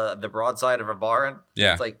now the broadside of a barn.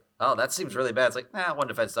 Yeah. It's like, oh, that seems really bad. It's like, 1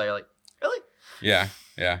 defense die. You're like, really? Yeah.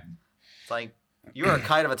 It's like, you are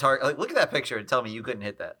kind of a target. Like, look at that picture and tell me you couldn't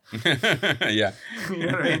hit that. Yeah. You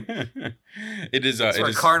know what I mean? It is. For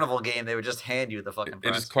a carnival game, they would just hand you the fucking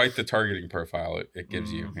prize. It is quite the targeting profile it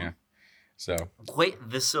gives you. Yeah. So. Quite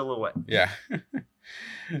the silhouette. Yeah.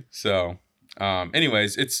 So,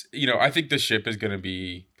 anyways, it's, I think this ship is going to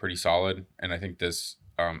be pretty solid. And I think this,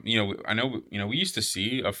 I know, we used to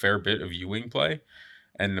see a fair bit of U-wing play.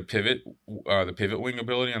 And the pivot wing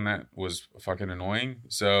ability on that was fucking annoying.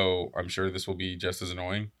 So I'm sure this will be just as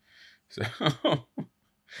annoying. So,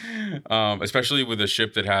 especially with a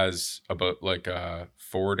ship that has a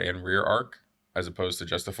forward and rear arc, as opposed to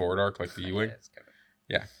just a forward arc like the U-wing.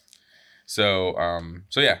 Yeah. So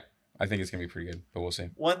yeah, I think it's gonna be pretty good, but we'll see.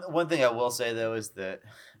 One thing I will say though is that,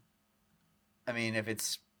 I mean,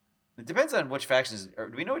 it depends on which factions. Or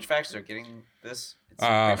do we know which factions are getting this? It's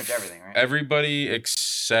pretty much everything, right? Everybody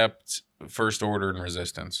except First Order and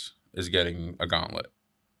Resistance is getting a gauntlet.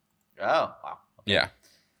 Oh, wow. Okay. Yeah.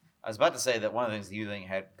 I was about to say that one of the things the U-wing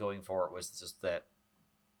had going for it was just that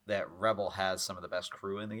Rebel has some of the best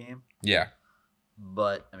crew in the game. Yeah.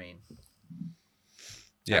 But, I mean,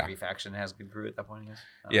 yeah, every faction has good crew at that point, I guess.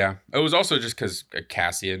 Yeah. It was also just because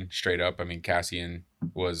Cassian, straight up. I mean, Cassian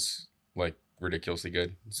was, ridiculously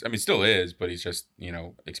good. I mean, still is, but he's just,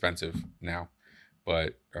 expensive now.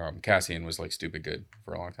 But Cassian was stupid good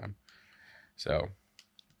for a long time. So,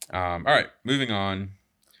 all right, moving on.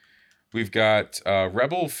 We've got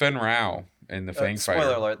Rebel Fenn Rau in the Fang Fighter.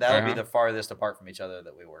 Spoiler alert, that would be the farthest apart from each other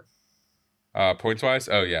that we were. Points wise?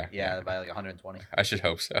 Oh yeah. Yeah, by 120. I should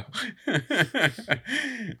hope so.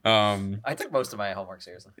 I took most of my homework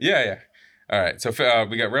seriously. Yeah. All right, so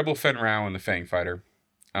we got Rebel Fenn Rau in the Fang Fighter.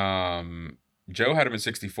 Joe had him at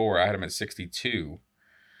 64. I had him at 62.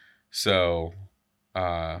 So,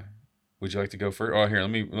 would you like to go first? Oh, here, let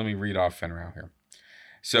me read off Fenn Rau here.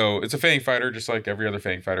 So it's a Fang Fighter, just like every other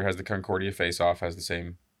Fang Fighter. Has the Concordia face-off, has the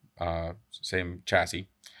same chassis.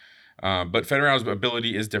 But Fenn Rau's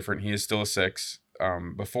ability is different. He is still a 6.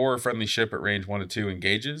 Before a friendly ship at range 1 to 2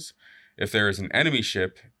 engages, if there is an enemy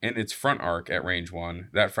ship in its front arc at range 1,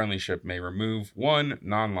 that friendly ship may remove 1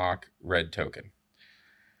 non-lock red token.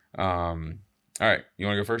 All right, you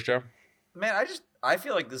want to go first, Joe? Man, I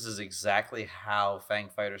feel like this is exactly how Fang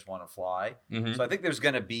Fighters want to fly. Mm-hmm. So I think there's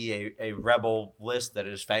going to be a Rebel list that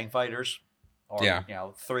is Fang Fighters, or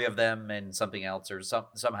 3 of them and something else, or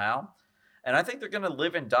somehow. And I think they're going to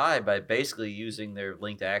live and die by basically using their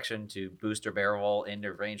linked action to boost their barrel roll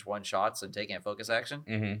into range 1 shots and taking a focus action.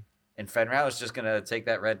 Mm-hmm. And Fenn Rau is just going to take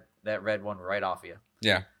that red one right off of you.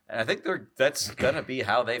 Yeah. And I think that's going to be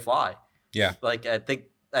how they fly. Yeah.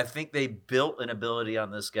 I think they built an ability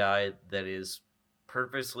on this guy that is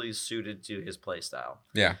purposely suited to his play style.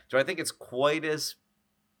 Yeah. Do I think it's I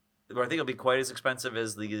think it'll be quite as expensive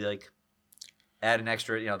as the add an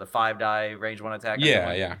extra, the 5 die range 1 attack?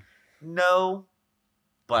 Yeah. No,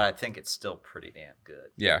 but I think it's still pretty damn good.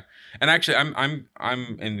 Yeah, and actually, I'm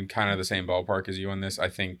in kind of the same ballpark as you on this. I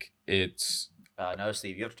think it's no,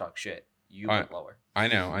 Steve, you have to talk shit. You put lower. I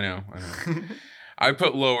know. I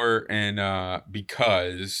put lower, and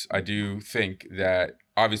because I do think that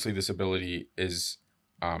obviously this ability is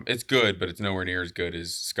it's good, but it's nowhere near as good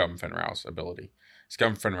as Scum Fenn Rau's ability.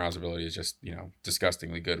 Scum Fenrir's ability is just,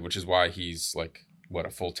 disgustingly good, which is why he's like a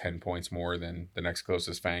full 10 points more than the next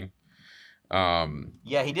closest Fang.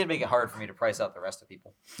 Yeah, he did make it hard for me to price out the rest of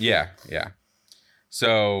people. Yeah.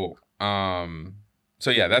 So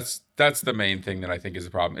yeah, that's the main thing that I think is the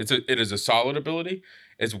problem. It is a solid ability.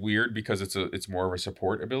 It's weird because it's more of a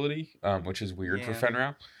support ability, which is weird for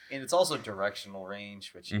Fenrir. And it's also directional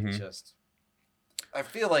range, which I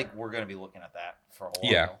feel like we're going to be looking at that for a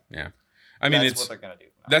while. Yeah. I mean, that's what they're going to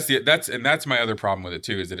do. That's my other problem with it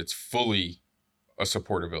too, is that it's fully a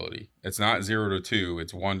support ability. It's not 0 to 2,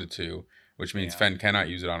 it's 1 to 2, which means Fen cannot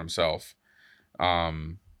use it on himself.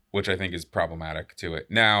 Which I think is problematic to it.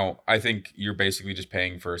 Now, I think you're basically just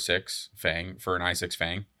paying for a 6 Fang, for an I6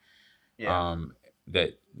 Fang. Yeah.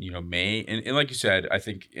 That, may, and like you said, I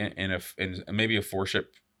think in maybe a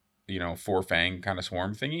 4-ship, 4 Fang kind of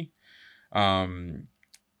swarm thingy,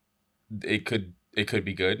 it could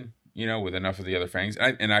be good, with enough of the other Fangs.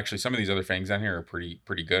 And actually some of these other Fangs down here are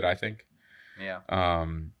pretty good, I think. Yeah.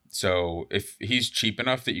 So if he's cheap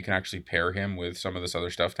enough that you can actually pair him with some of this other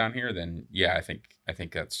stuff down here, then yeah, I think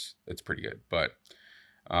that's pretty good. But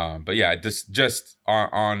yeah, just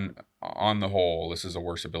on the whole, this is a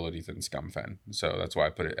worse ability than Scumfen. So that's why I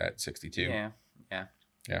put it at 62. Yeah.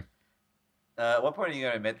 At what point are you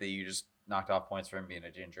going to admit that you just knocked off points for him being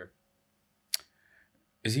a ginger?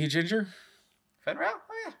 Is he a ginger? Fenrir?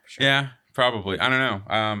 Oh yeah, for sure. Yeah, probably. I don't know.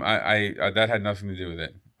 I that had nothing to do with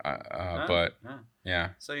it. But yeah.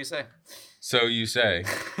 So you say. So you say.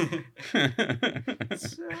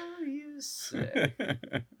 So you say.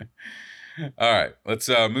 All right, let's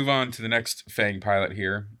move on to the next Fang pilot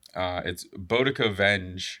here. It's Boudica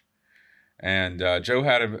Venge, and Joe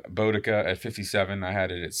had a Boudica at 57. I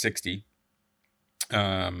had it at 60.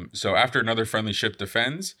 So after another friendly ship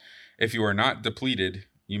defends, if you are not depleted,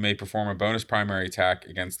 you may perform a bonus primary attack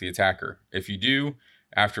against the attacker. If you do,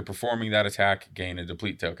 after performing that attack, gain a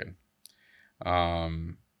deplete token.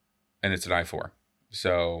 And it's an I4.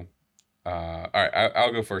 So, all right,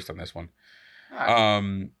 I'll go first on this one.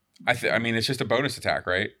 Right. I mean, it's just a bonus attack,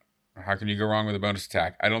 right? How can you go wrong with a bonus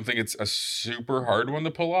attack? I don't think it's a super hard one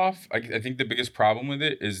to pull off. I think the biggest problem with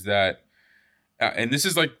it is that, and this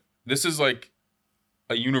is like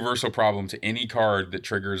a universal problem to any card that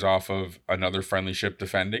triggers off of another friendly ship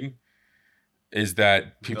defending, is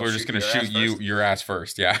that people are just going to shoot your ass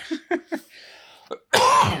first. Yeah.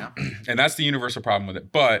 And that's the universal problem with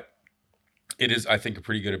it. But it is, I think, a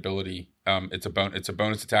pretty good ability. It's a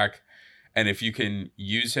bonus attack. And if you can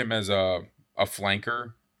use him as a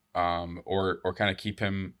flanker, or kind of keep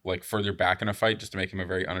him like further back in a fight just to make him a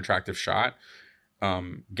very unattractive shot,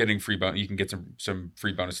 getting free you can get some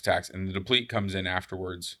free bonus attacks, and the deplete comes in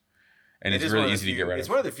afterwards, and it's really easy to get rid of. It's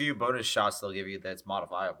one of the few bonus shots they'll give you that's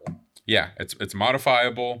modifiable. Yeah, it's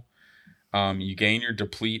modifiable. You gain your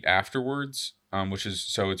deplete afterwards, which is,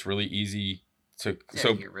 so it's really easy to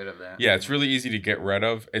get rid of that. Yeah, it's really easy to get rid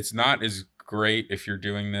of. It's not as great if you're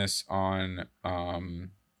doing this on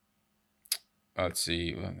let's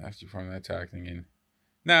see, after you perform that attack thinking.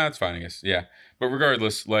 Nah, it's fine, I guess. Yeah, but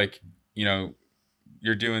regardless, like,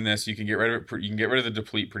 you're doing this, you can get rid of it. You can get rid of the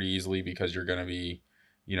deplete pretty easily because you're gonna be,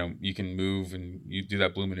 you can move and you do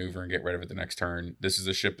that blue maneuver and get rid of it the next turn. This is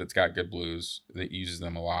a ship that's got good blues that uses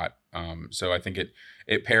them a lot. So I think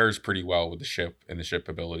it pairs pretty well with the ship and the ship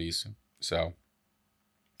abilities. So,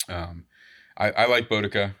 I like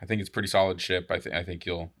Boudica. I think it's a pretty solid ship. I think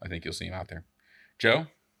you'll see him out there. Joe?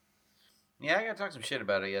 Yeah, I gotta talk some shit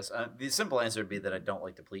about it, I guess. The simple answer would be that I don't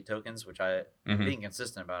like deplete tokens, which I'm being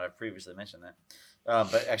consistent about. I've previously mentioned that.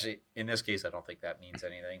 But actually, in this case, I don't think that means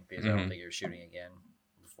anything, because I don't think you're shooting again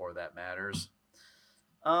before that matters.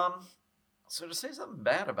 So to say something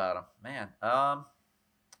bad about him, man, I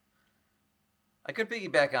could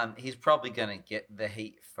piggyback on, he's probably gonna get the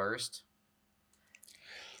hate first.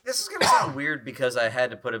 This is gonna sound weird because I had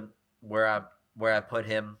to put him where I put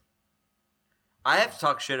him. I have to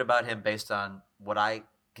talk shit about him based on what I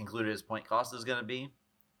concluded his point cost is going to be.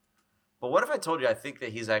 But what if I told you I think that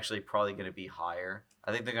he's actually probably going to be higher?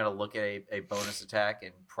 I think they're going to look at a bonus attack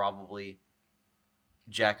and probably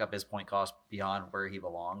jack up his point cost beyond where he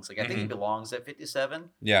belongs. Like, I think he belongs at 57.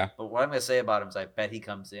 Yeah. But what I'm going to say about him is I bet he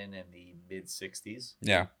comes in the mid-60s.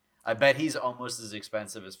 Yeah. I bet he's almost as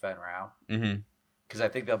expensive as Fenrir. Mm-hmm. Because I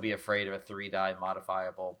think they'll be afraid of a 3-die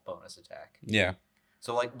modifiable bonus attack. Yeah.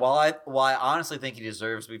 So, like, while I honestly think he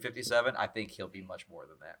deserves to be 57, I think he'll be much more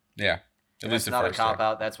than that. Yeah. At least not a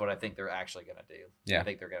cop-out. That's what I think they're actually going to do. Yeah. I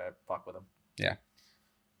think they're going to fuck with him. Yeah.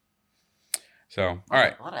 So, all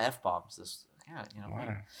right. A lot of F-bombs. A lot of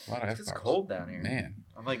F-bombs. It's cold down here. Man.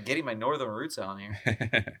 I'm, like, getting my northern roots on here.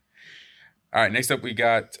 All right, next up we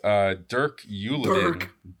got Dirk Uladin.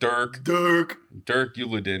 Dirk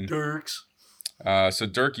Uladin. Dirks. So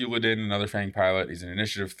Dirk Uladin, another Fang pilot. He's in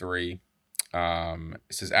Initiative 3. It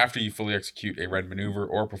says, after you fully execute a red maneuver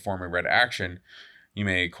or perform a red action, you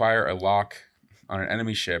may acquire a lock on an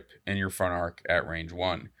enemy ship in your front arc at range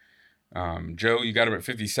 1. Joe, you got him at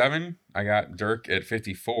 57. I got Dirk at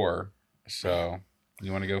 54. So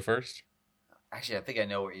you want to go first? Actually, I think I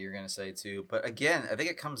know what you're going to say too. But again, I think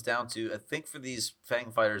it comes down to, I think for these Fang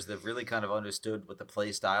fighters, they've really kind of understood what the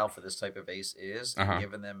play style for this type of ace is, and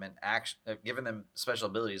given them given them special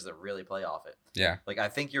abilities that really play off it. Yeah. Like I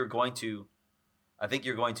think you're going to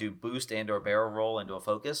boost and or barrel roll into a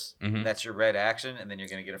focus. Mm-hmm. That's your red action, and then you're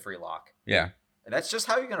going to get a free lock. Yeah. And that's just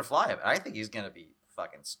how you're going to fly him. I think he's going to be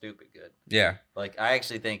fucking stupid good. Yeah. Like I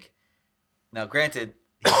actually think. Now, granted,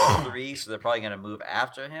 he's 3, so they're probably going to move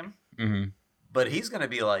after him. Mm-hmm. But he's going to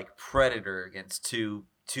be like Predator against two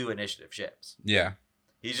initiative ships. Yeah.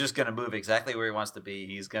 He's just going to move exactly where he wants to be.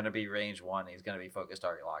 He's going to be range 1. He's going to be focused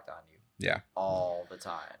target locked on you. Yeah. All the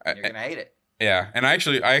time. And you're going to hate it. Yeah, and I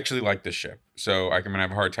actually like this ship. So I'm going to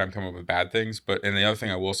have a hard time coming up with bad things. And the other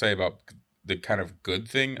thing I will say about the kind of good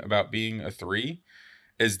thing about being a 3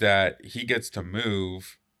 is that he gets to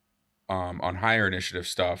move on higher initiative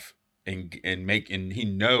stuff and he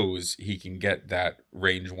knows he can get that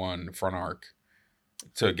range 1 front arc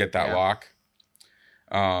to get that lock.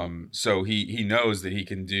 So he knows that he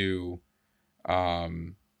can do,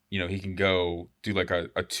 he can go do like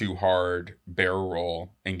a too hard barrel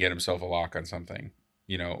roll and get himself a lock on something,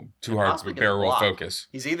 too hard barrel roll focus.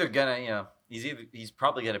 He's either gonna, he's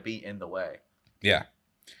probably gonna be in the way. Yeah.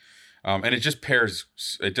 And it just pairs,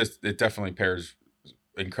 it definitely pairs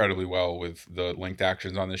incredibly well with the linked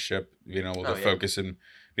actions on this ship, focus and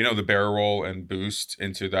the barrel roll and boost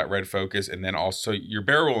into that red focus, and then also your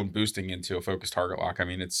barrel roll and boosting into a focus target lock. I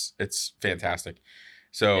mean, it's fantastic.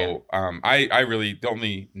 So I really, the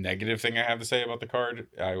only negative thing I have to say about the card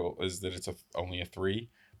is that it's only a 3,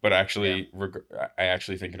 but actually I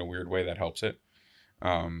actually think in a weird way that helps it.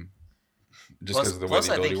 Just because of the way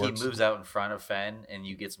the ability works. He moves out in front of Fen, and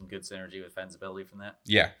you get some good synergy with Fen's ability from that.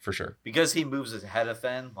 Yeah, for sure. Because he moves ahead of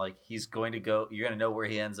Fen, like he's going to go. You're going to know where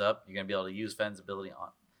he ends up. You're going to be able to use Fen's ability on.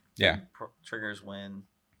 Yeah. Triggers when.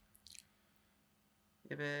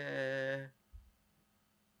 Oh,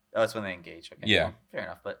 that's when they engage. Okay. Yeah. Well, fair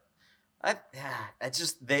enough, but I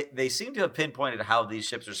just they seem to have pinpointed how these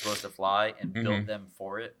ships are supposed to fly and built them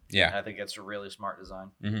for it. Yeah. And I think that's a really smart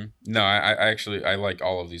design. Mm-hmm. No, I actually like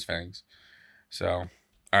all of these Fangs. So,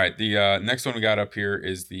 all right, the next one we got up here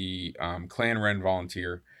is the Clan Ren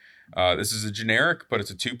Volunteer. This is a generic, but it's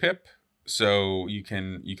a 2-pip, so you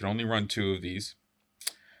can only run 2 of these.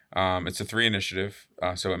 It's a 3 initiative,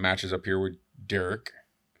 so it matches up here with Dirks.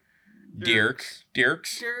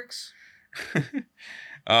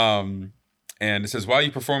 And it says, while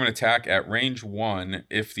you perform an attack at range 1,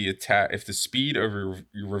 if the speed of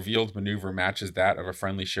your revealed maneuver matches that of a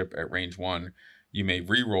friendly ship at range 1, you may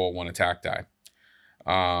re-roll 1 attack die.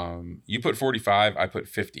 You put 45, I put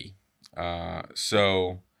 50.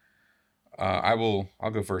 So I'll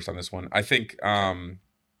go first on this one. I think I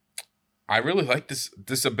really like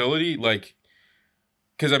this ability, like,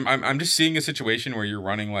 because I'm just seeing a situation where you're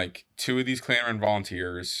running like 2 of these Clan Ren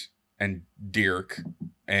Volunteers and Dirk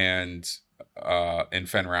and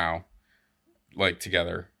Fen Rao like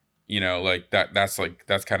together. Like that's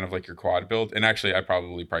kind of like your quad build. And actually I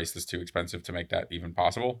probably priced this too expensive to make that even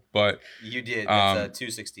possible. But you did. It's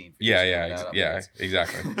 $216. Yeah,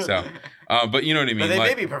 exactly. So but you know what I mean? But they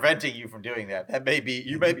may be preventing you from doing that. You may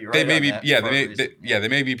be right. They may be they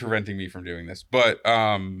may be preventing me from doing this. But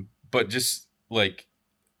just like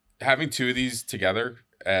having 2 of these together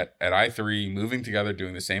at I3, moving together,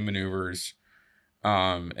 doing the same maneuvers,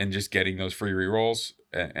 and just getting those free rerolls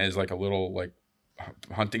as like a little like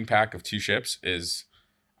hunting pack of 2 ships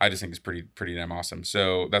I just think is pretty damn awesome.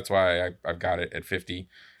 So that's why I've got it at 50.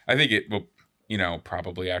 I think it will,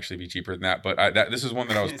 probably actually be cheaper than that. But this is one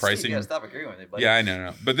that I was pricing. You gotta stop agreeing with me, buddy. Yeah, I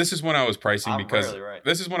know. But this is one I was pricing because really right.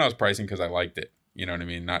 This is one I was pricing because I liked it. You know what I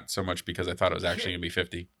mean? Not so much because I thought it was actually gonna be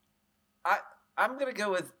 50. I'm gonna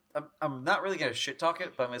go with. I'm not really gonna shit talk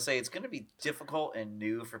it, but I'm gonna say it's gonna be difficult and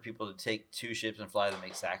new for people to take 2 ships and fly them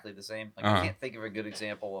exactly the same. Like I can't think of a good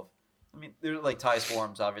example of. I mean, there's like TIE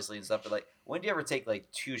swarms, obviously, and stuff, but like, when do you ever take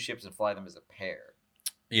like 2 ships and fly them as a pair?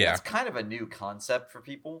 Yeah, it's kind of a new concept for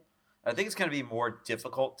people. I think it's gonna be more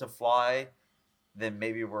difficult to fly than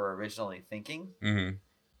maybe we're originally thinking, and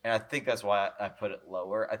I think that's why I put it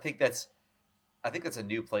lower. I think that's a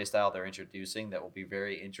new playstyle they're introducing that will be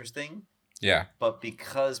very interesting. Yeah. But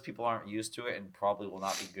because people aren't used to it and probably will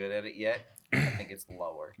not be good at it yet, I think it's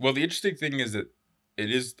lower. Well, the interesting thing is that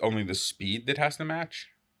it is only the speed that has to match.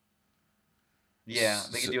 Yeah,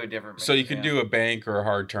 they can do a different. So you can do a bank or a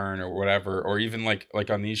hard turn or whatever, or even like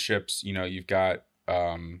on these ships, you know, you've got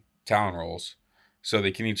talon rolls, so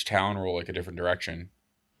they can each talon roll like a different direction,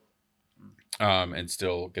 and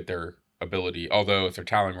still get their ability. Although if they're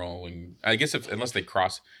talon rolling, I guess unless they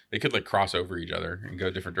could like cross over each other and go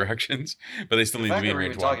different directions, but they still need to be in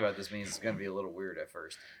range one. Talking about this means it's going to be a little weird at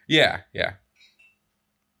first. Yeah.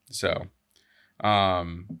 So,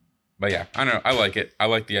 but yeah, I don't know. I like it. I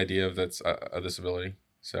like the idea of this ability.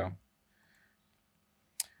 So,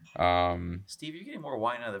 Steve, you getting more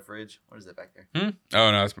wine out of the fridge? What is that back there?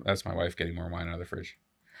 Oh no, that's my wife getting more wine out of the fridge.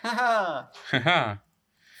 Ha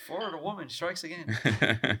Florida woman strikes again.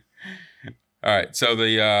 All right, so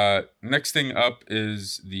the next thing up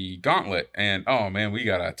is the gauntlet, and oh man, we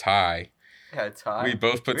got a tie. Yeah, tie. We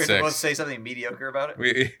both put 6. We both say something mediocre about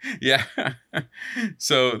it. Yeah.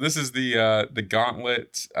 So this is the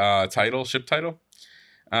gauntlet ship title.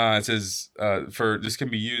 It says this can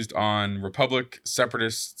be used on Republic,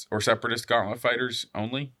 Separatist gauntlet fighters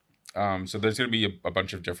only. So there's going to be a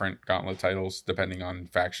bunch of different gauntlet titles depending on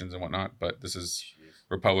factions and whatnot, but this is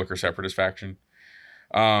Republic or Separatist faction.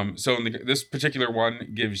 So this particular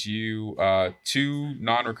one gives you 2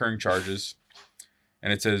 non-recurring charges.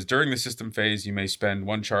 And it says, during the system phase, you may spend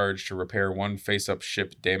 1 charge to repair 1 face-up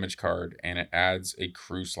ship damage card, and it adds a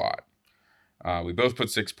crew slot. We both put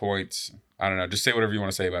 6 points. I don't know. Just say whatever you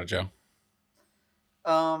want to say about it, Joe.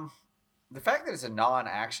 The fact that it's a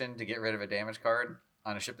non-action to get rid of a damage card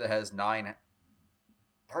on a ship that has 9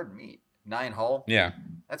 hull. Yeah.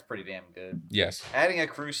 That's pretty damn good. Yes. Adding a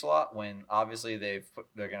crew slot when obviously they're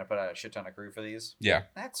going to put out a shit ton of crew for these. Yeah.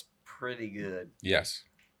 That's pretty good. Yes.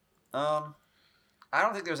 I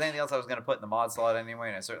don't think there was anything else I was going to put in the mod slot anyway,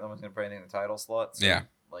 and I certainly wasn't going to put anything in the title slot. So, yeah.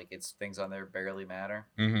 Like, it's things on there barely matter.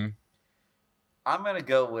 Mm-hmm. I'm going to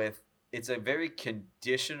go with, it's a very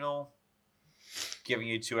conditional giving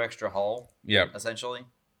you 2 extra hull. Yeah. Essentially.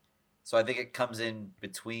 So I think it comes in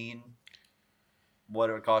between what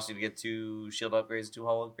it would cost you to get 2 shield upgrades, 2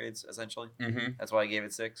 hull upgrades, essentially. Mm-hmm. That's why I gave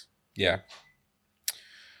it 6. Yeah.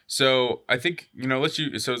 So I think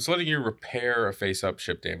it's letting you repair a face-up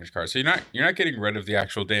ship damage card. So you're not getting rid of the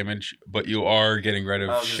actual damage, but you are getting rid of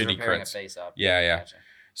shitty crits. A face-up. Yeah. Gotcha.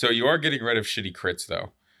 So you are getting rid of shitty crits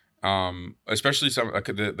though, especially some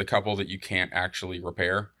the couple that you can't actually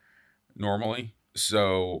repair normally.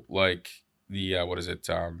 So like the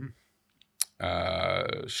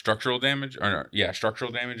structural damage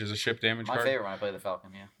structural damage is a ship damage card. My favorite when I play the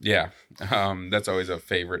Falcon. Yeah. That's always a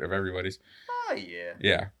favorite of everybody's. Oh yeah.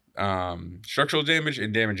 Yeah. Structural damage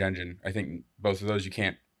and damage engine, I think both of those you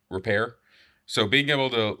can't repair, so being able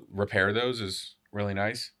to repair those is really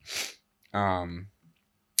nice.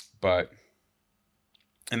 But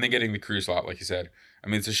and then getting the crew slot, like you said, I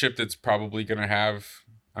mean, it's a ship that's probably going to have,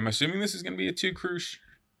 I'm assuming this is going to be a 2 crew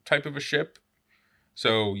type of a ship.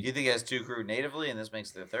 So you think it has 2 crew natively and this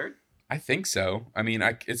makes it the 3rd? I think so. I mean,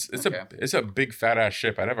 it's a big fat ass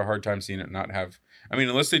ship. I'd have a hard time seeing it not have, I mean,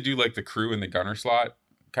 unless they do like the crew and the gunner slot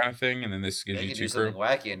kind of thing, and then this gives you 2 crew. They could do something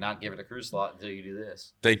wacky and not give it a crew slot until you do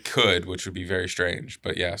this. They could, which would be very strange,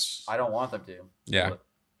 but yes. I don't want them to. Yeah.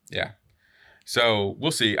 Yeah. So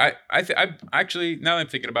we'll see. I actually, now that I'm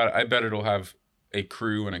thinking about it, I bet it'll have a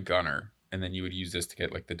crew and a gunner, and then you would use this to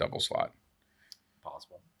get like the double slot.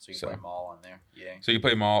 Possible. So you play them all on there. Yeah. So you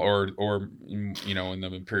play them all, or in the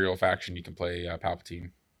Imperial faction, you can play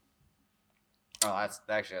Palpatine. Oh, that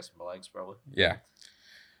actually has some legs, probably. Yeah.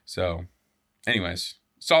 So, anyways,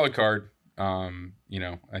 solid card. I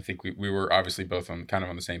think we were obviously both on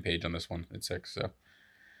the same page on this one at 6. So,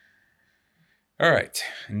 all right.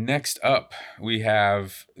 Next up, we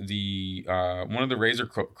have the one of the Razor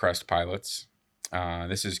Crest pilots.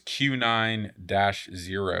 This is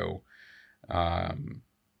Q9-0.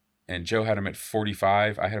 And Joe had him at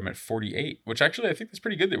 45. I had him at 48, which actually I think that's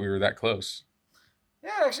pretty good that we were that close.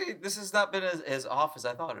 Yeah, actually, this has not been as off as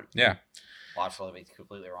I thought it. Yeah. Watch will be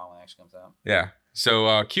completely wrong when it actually comes out. Yeah. So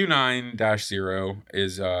Q9-0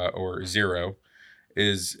 is or 0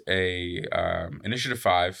 is a Initiative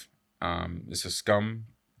 5. It's a scum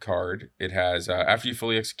card. It has after you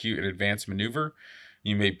fully execute an advanced maneuver,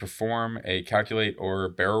 you may perform a calculate or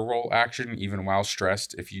barrel roll action even while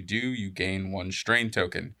stressed. If you do, you gain 1 strain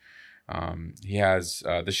token. He has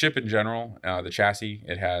the ship in general, the chassis.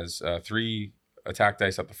 It has 3 attack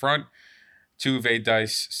dice up the front, 2 evade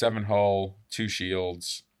dice, 7 hull, 2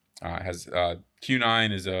 shields. It has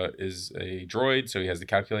Q9 is a droid, so he has the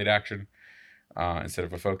calculate action instead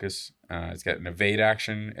of a focus. It's got an evade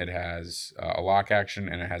action. It has a lock action,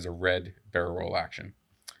 and it has a red barrel roll action.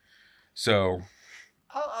 So,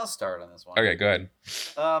 I'll start on this one. okay, go ahead.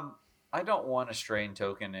 I don't want a strain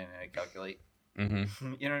token and a calculate.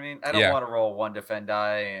 Mm-hmm. You know what I mean? I don't want to roll 1 defend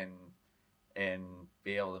die and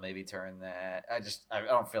be able to maybe turn that. I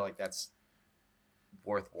don't feel like that's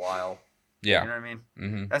worthwhile. Yeah. You know what I mean?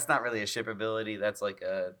 Mm-hmm. That's not really a ship ability. That's like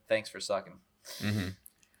a thanks for sucking. Mm-hmm.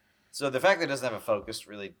 So the fact that it doesn't have a focus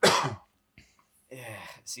really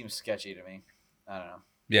seems sketchy to me. I don't know.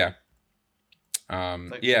 Yeah.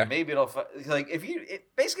 Yeah. Maybe it'll like if you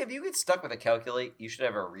get stuck with a calculate, you should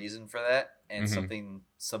have a reason for that and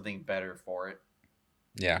something better for it.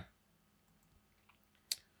 Yeah.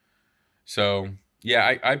 So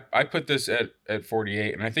yeah, I put this at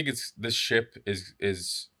 48, and I think this ship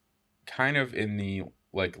is kind of in the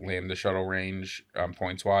like Lambda shuttle range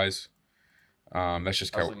points wise. That's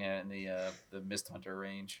just I was looking at it in the Mist Hunter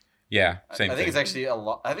range. Yeah, same thing. I think it's actually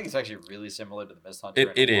I think it's actually really similar to the Mist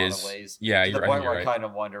Hunter. It in a is. lot of ways. Yeah, to the point where right. I kind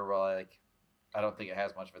of wonder, well, like, I don't think it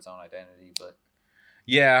has much of its own identity, but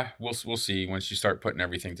yeah, we'll see once you start putting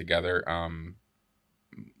everything together.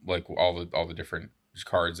 Like all the different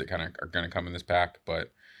cards that kind of are going to come in this pack,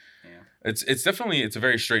 but yeah, it's definitely a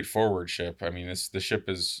very straightforward ship. I mean, the ship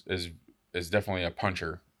is definitely a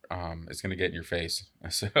puncher. It's going to get in your face.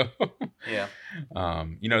 So yeah,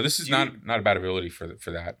 this is not a bad ability for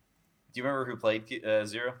that. Do you remember who played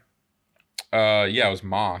Zero? Yeah, it was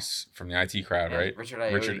Moss from the IT crowd, right? Richard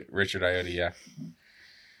Iotti. Richard Iotti, yeah.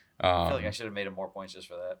 I feel like I should have made him more points just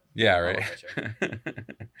for that. Yeah, right.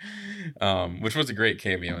 Which was a great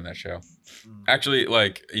cameo in that show. Actually,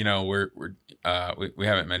 like, we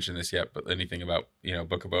haven't mentioned this yet, but anything about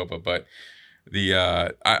Book of Boba, but the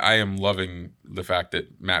I am loving the fact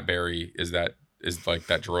that Matt Berry is like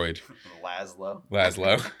that droid.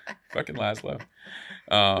 Laszlo. Fucking Laszlo.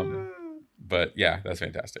 But yeah, that's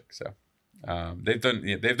fantastic. So they've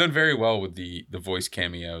done very well with the voice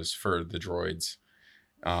cameos for the droids.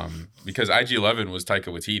 Because IG-11 was Taika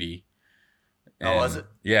Waititi. Oh, was it?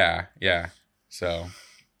 Yeah. So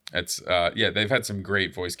it's they've had some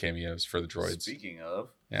great voice cameos for the droids. Speaking of.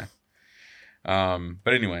 Yeah.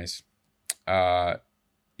 But anyways, so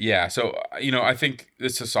I think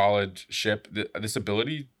it's a solid ship. This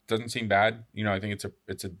ability doesn't seem bad. I think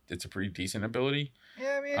it's a pretty decent ability.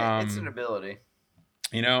 Yeah, I mean, it's an ability.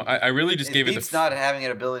 I really just gave it beats not having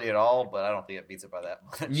an ability at all, but I don't think it beats it by that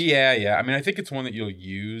much. Yeah. I mean, I think it's one that you'll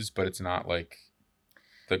use, but it's not like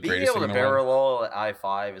the greatest thing in the world. Being able to barrel roll at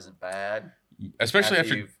I-5 isn't bad. Especially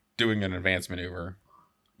after doing an advanced maneuver.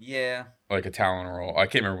 Yeah. Like a Talon roll. I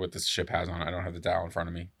can't remember what this ship has on it. I don't have the dial in front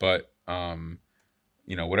of me. But,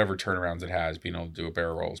 whatever turnarounds it has, being able to do a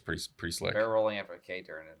barrel roll is pretty slick. Barrel rolling after a K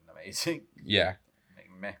turn is amazing. Yeah.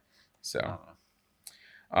 Meh. So. I don't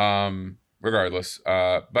know. Regardless,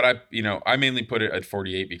 but I mainly put it at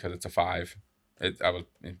 48 because it's a 5. I was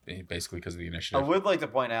basically because of the initiative. I would like to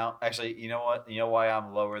point out, actually, you know what? You know why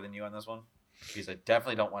I'm lower than you on this one? Because I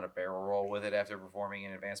definitely don't want to barrel roll with it after performing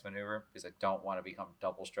an advanced maneuver. Because I don't want to become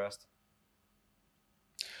double stressed.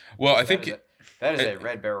 Well, I think that is a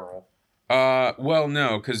red barrel roll. Well,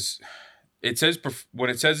 no, because it says when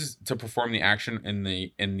it says to perform the action in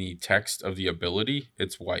the text of the ability,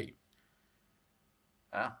 it's white.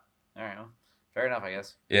 Ah. All right, well, fair enough, I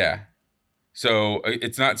guess. Yeah. So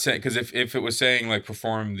it's not saying, because if it was saying like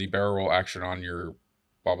perform the barrel roll action on your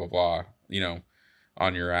blah blah blah,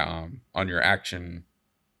 on your action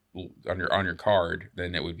on your card,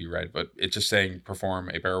 then it would be red. But it's just saying perform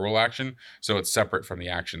a barrel roll action, so it's separate from the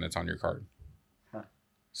action that's on your card. Huh.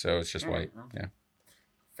 So it's just white. Well, yeah.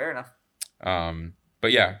 Fair enough.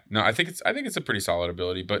 But yeah, no, I think it's a pretty solid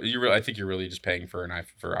ability. But I think you're really just paying for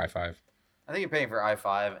I-5. I think you're paying for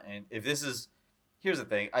I-5, and if this is... Here's the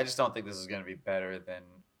thing. I just don't think this is going to be better than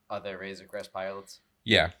other Razor Crest pilots.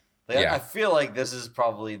 Yeah. I feel like this is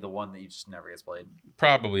probably the one that you just never gets played.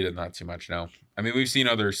 Probably not too much, no. I mean, we've seen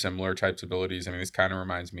other similar types of abilities. I mean, this kind of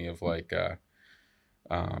reminds me of like...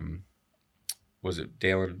 was it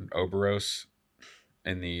Dalen Oberos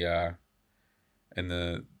in the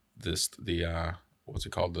what's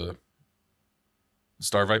it called? The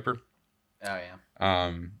Star Viper? Oh, yeah.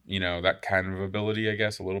 That kind of ability, I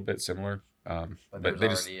guess, a little bit similar. But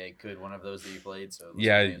there's already a good one of those that you played, so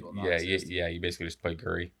yeah. You basically just play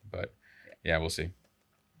Guri, but yeah, we'll see.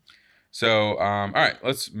 So, all right,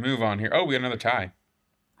 let's move on here. Oh, we got another tie.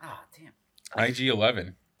 Ah, damn.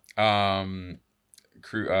 IG-11,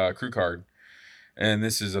 crew card, and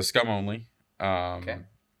this is a scum only. Okay.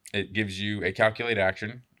 It gives you a calculate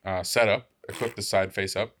action, setup, equip the side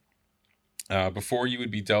face up. Before you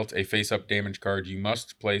would be dealt a face-up damage card, you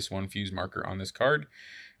must place one fuse marker on this card.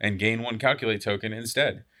 and gain 1 calculate token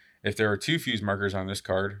instead. If there are 2 fuse markers on this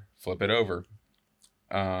card, flip it over.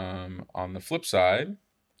 On the flip side,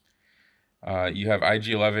 you have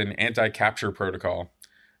IG-11 Anti-Capture Protocol.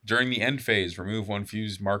 During the end phase, remove 1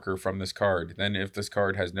 fuse marker from this card. Then if this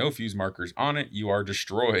card has no fuse markers on it, you are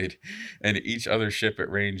destroyed. And each other ship at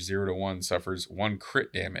range 0 to 1 suffers 1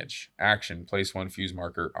 crit damage. Action, place 1 fuse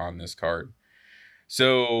marker on this card.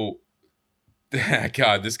 So,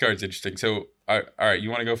 God, this card's interesting. So, all right, you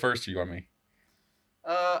want to go first or you want me?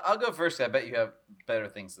 I'll go first. I bet you have better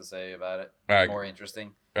things to say about it. More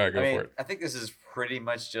interesting. All right, go for it. I think this is pretty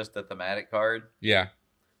much just a thematic card. Yeah.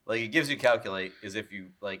 Like, it gives you calculate as if you,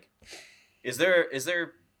 like... Is there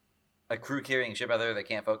a crew carrying ship out there that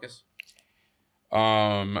can't focus?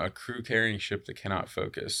 A crew carrying ship that cannot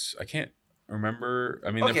focus. I can't remember. I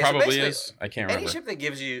mean, there probably is. I can't remember.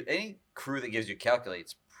 Any crew that gives you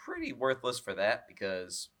calculate's pretty worthless for that,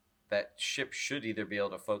 because that ship should either be able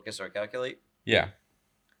to focus or calculate. Yeah.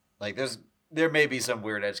 Like, there may be some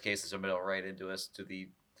weird edge cases somebody will write into us to the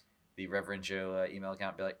Reverend Joe email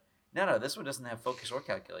account and be like, no, this one doesn't have focus or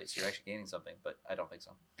calculate, so you're actually gaining something, but I don't think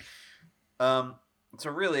so. So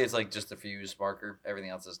really, it's like just a fuse marker. Everything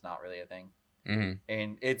else is not really a thing. Mm-hmm.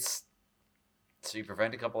 And so you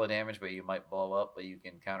prevent a couple of damage, but you might blow up, but you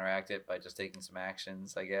can counteract it by just taking some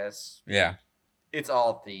actions, I guess. Yeah. It's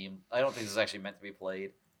all themed. I don't think this is actually meant to be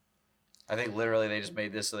played. I think literally they just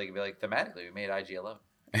made this so they could be like, thematically, we made IG-11.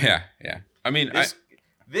 Yeah. I mean,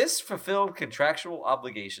 this fulfilled contractual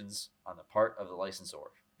obligations on the part of the licensor.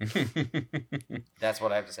 That's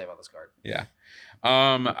what I have to say about this card. Yeah.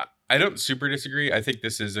 I don't super disagree. I think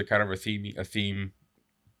this is a kind of a theme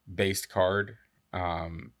based card.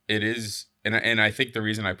 It is, and I think the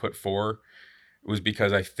reason I put 4 was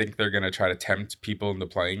because I think they're going to try to tempt people into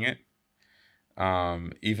playing it.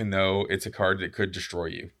 Even though it's a card that could destroy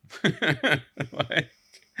you. Like,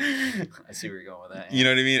 I see where you're going with that. Yeah. You know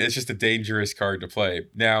what I mean? It's just a dangerous card to play.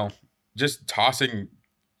 Now, just tossing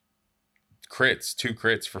 2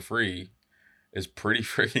 crits for free is pretty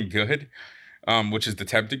freaking good, which is the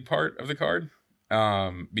tempting part of the card,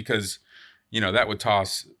 because, that would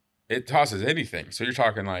tosses anything. So you're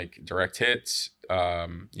talking like direct hits,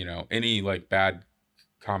 any like bad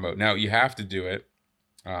combo. Now you have to do it,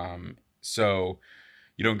 so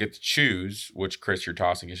you don't get to choose which crits you're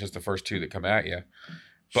tossing. It's just the first 2 that come at you.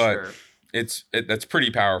 But sure. That's pretty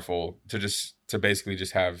powerful to basically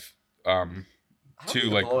just have 2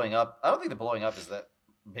 like blowing up. I don't think the blowing up is that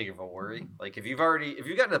big of a worry. Like if you've gotten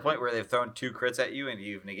to the point where they've thrown 2 crits at you and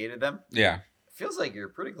you've negated them, yeah, it feels like you're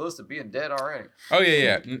pretty close to being dead already. Oh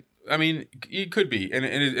yeah. I mean, it could be, and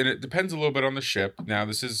it depends a little bit on the ship. Now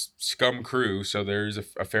this is Scum Crew, so there's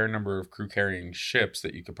a fair number of crew carrying ships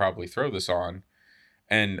that you could probably throw this on,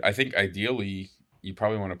 and I think ideally you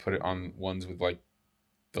probably want to put it on ones with like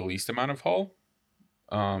the least amount of hull.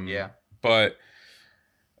 Yeah. But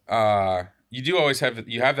you do always have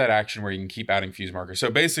that action where you can keep adding fuse markers.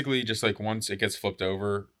 So basically, just like once it gets flipped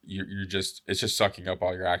over, it's just sucking up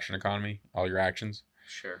all your action economy, all your actions.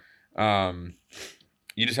 Sure.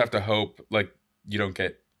 You just have to hope like you don't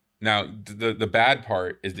get. Now the bad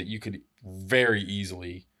part is that you could very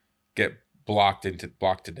easily get blocked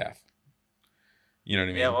to death. You know what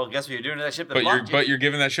I mean? Yeah. Well, guess what you're doing to that ship? But you're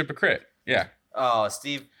giving that ship a crit. Yeah. Oh,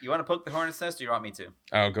 Steve, you want to poke the hornet's nest, or you want me to?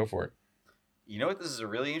 Oh, go for it. You know what this is a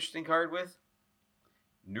really interesting card with?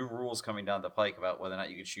 New rules coming down the pike about whether or not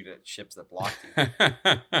you can shoot at ships that block you.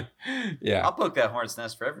 Yeah. I'll poke that hornet's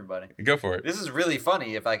nest for everybody. Go for it. This is really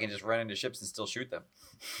funny if I can just run into ships and still shoot them.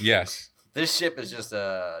 Yes. This ship is just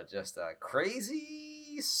a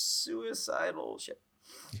crazy suicidal ship.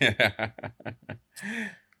 Yeah.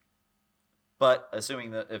 But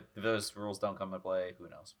assuming that if those rules don't come into play, who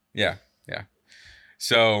knows? Yeah.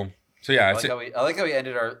 So yeah, I like how we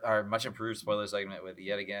ended our much improved spoiler segment with,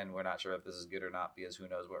 yet again, we're not sure if this is good or not because who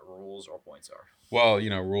knows what rules or points are. Well,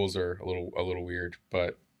 rules are a little weird,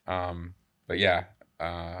 but yeah,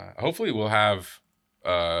 hopefully we'll have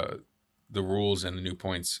the rules and the new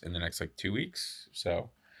points in the next like 2 weeks. So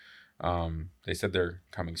they said they're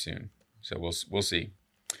coming soon, so we'll see.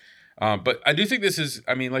 But I do think this is,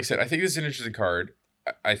 I mean, like I said, I think this is an interesting card.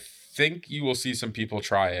 I think you will see some people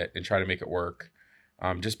try it and try to make it work.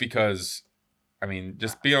 Just because, I mean,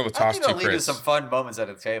 just being able to toss 2 crits. I think it'll lead to some fun moments at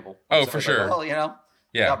a table. Oh, for sure. Like, well,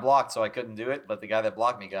 I got blocked, so I couldn't do it. But the guy that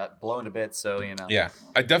blocked me got blown to bits, so, Yeah,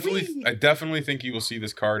 I definitely think you will see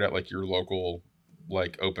this card at like your local,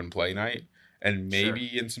 like open play night, and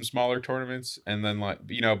maybe in some smaller tournaments, and then like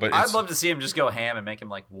but I'd love to see him just go ham and make him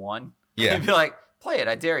like 1. Yeah, and be like, play it,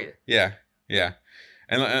 I dare you. Yeah.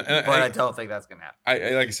 And but I don't think that's gonna happen.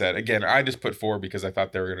 I like I said again, I just put 4 because I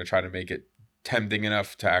thought they were gonna try to make it tempting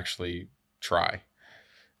enough to actually try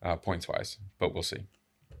points wise, but we'll see.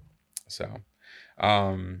 So,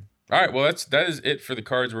 all right, well that is it for the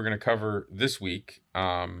cards we're going to cover this week.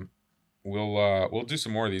 We'll do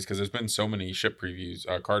some more of these because there's been so many ship previews,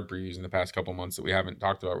 card previews in the past couple months that we haven't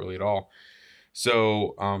talked about really at all.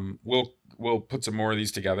 So we'll put some more of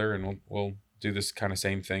these together, and we'll do this kind of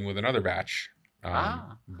same thing with another batch.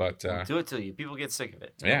 But we'll do it till you people get sick of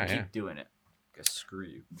it. Keep doing it. Because screw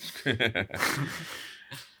you.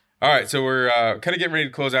 All right, so we're kind of getting ready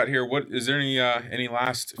to close out here. What is there any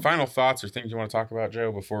last final thoughts or things you want to talk about,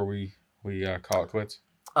 Joe, before we call it quits?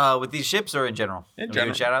 With these ships or in general? In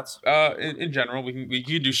general. Shout-outs? In general, we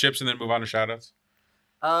can do ships and then move on to shout-outs.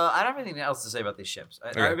 I don't have anything else to say about these ships.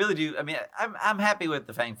 I really do. I mean, I'm happy with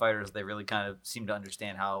the Fang Fighters. They really kind of seem to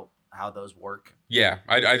understand how those work. Yeah,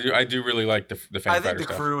 I do really like the Fang Fighter stuff. I think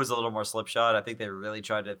the crew was a little more slipshod. I think they really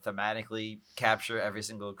tried to thematically capture every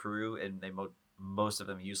single crew, and they most of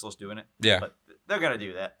them useless doing it. Yeah. But they're going to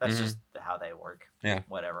do that. That's just how they work. Yeah.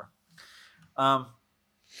 Whatever.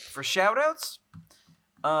 For shout-outs,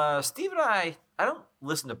 Steve and I don't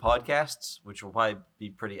listen to podcasts, which will probably be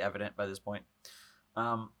pretty evident by this point.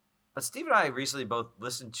 But Steve and I recently both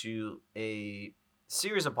listened to a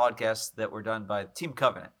series of podcasts that were done by Team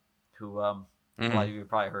Covenant, who a lot of you have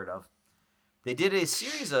probably heard of. They did a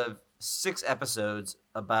series of 6 episodes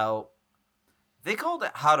about, they called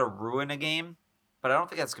it How to Ruin a Game, but I don't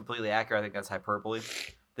think that's completely accurate. I think that's hyperbole.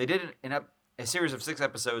 They did a series of 6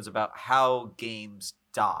 episodes about how games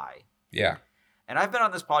die. Yeah. And I've been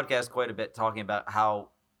on this podcast quite a bit talking about how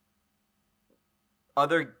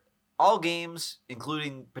all games,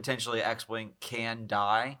 including potentially X-Wing, can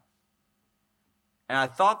die. And I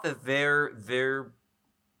thought that their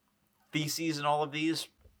theses in all of these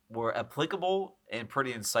were applicable and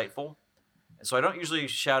pretty insightful. So I don't usually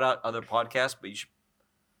shout out other podcasts, but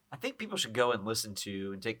I think people should go and listen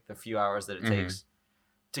to and take the few hours that it takes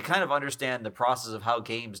to kind of understand the process of how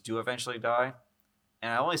games do eventually die.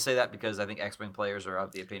 And I only say that because I think X-Wing players are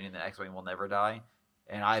of the opinion that X-Wing will never die.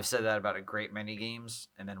 And I've said that about a great many games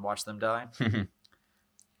and then watched them die.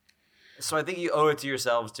 So I think you owe it to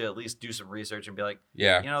yourselves to at least do some research and be like,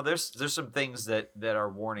 there's some things that are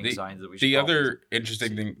warning signs that we should. The other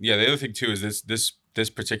interesting thing, the other thing too is this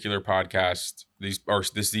particular podcast,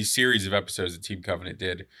 these series of episodes that Team Covenant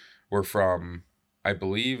did were from, I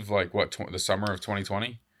believe, like the summer of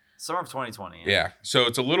 2020. Summer of 2020. Yeah. So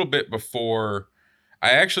it's a little bit before.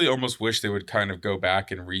 I actually almost wish they would kind of go back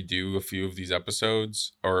and redo a few of these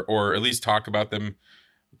episodes, or at least talk about them,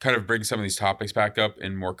 kind of bring some of these topics back up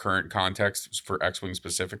in more current context for X-Wing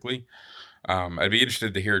specifically. I'd be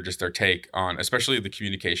interested to hear just their take on, especially the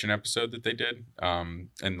communication episode that they did, and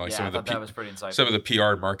like some of that was pretty insightful. Some of the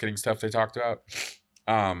PR marketing stuff they talked about.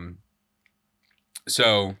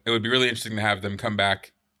 So it would be really interesting to have them come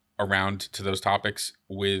back around to those topics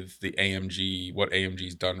with the AMG, what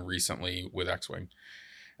AMG's done recently with X-Wing.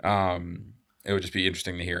 It would just be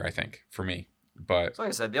interesting to hear, I think, for me. But so like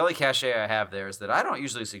I said, the only cachet I have there is that I don't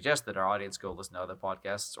usually suggest that our audience go listen to other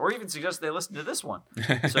podcasts or even suggest they listen to this one.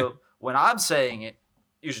 So when I'm saying it,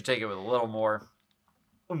 you should take it with a little more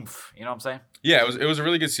oomph. You know what I'm saying? Yeah, it was a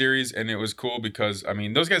really good series, and it was cool because, I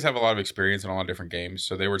mean, those guys have a lot of experience in a lot of different games,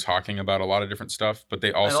 so they were talking about a lot of different stuff, but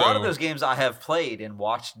they also... And a lot of those games I have played and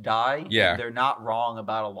watched die. Yeah. They're not wrong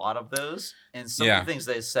about a lot of those, and some of the things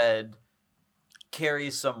they said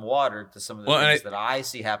carry some water to some of the things that I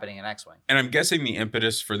see happening in X-Wing. And I'm guessing the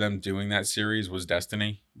impetus for them doing that series was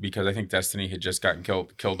Destiny, because I think Destiny had just gotten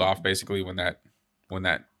killed off basically when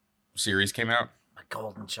that series came out. My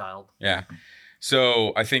golden child. Yeah.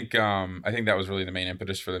 So I think that was really the main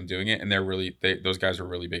impetus for them doing it, and those guys are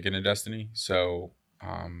really big into Destiny. So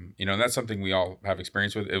that's something we all have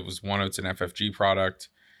experience with. It's an FFG product.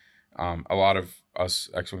 A lot of us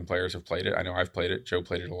X-Wing players have played it. I know I've played it. Joe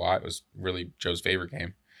played it a lot. It was really Joe's favorite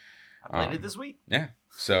game. I played it this week. Yeah.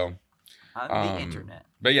 So on the internet.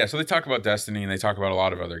 But yeah, so they talk about Destiny and they talk about a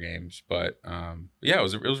lot of other games. But it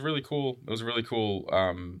was really cool. It was a really cool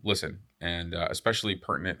listen, and especially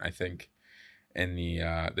pertinent, I think, in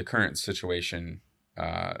the current situation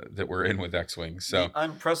that we're in with X-Wing. So the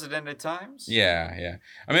unprecedented times. Yeah.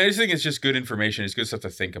 I mean, I just think it's just good information. It's good stuff to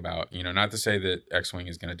think about. Not to say that X-Wing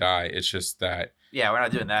is going to die. It's just that. Yeah, we're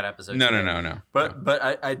not doing that episode. No.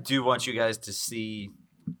 But I do want you guys to see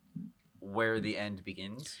where the end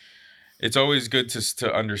begins. It's always good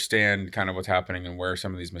to understand kind of what's happening and where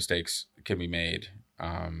some of these mistakes can be made.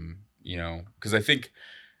 Because I think.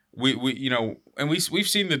 We've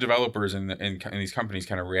seen the developers in these companies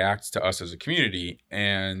kind of react to us as a community,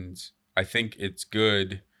 and I think it's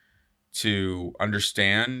good to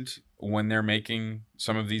understand when they're making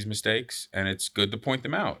some of these mistakes, and it's good to point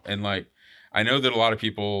them out. And like, I know that a lot of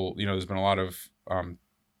people, there's been a lot of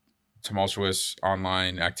tumultuous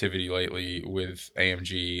online activity lately with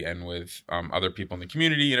AMG and with other people in the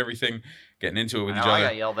community and everything getting into it with each other. I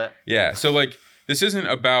got yelled at. Yeah. So like, this isn't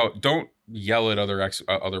about, don't yell at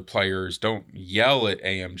other players. Don't yell at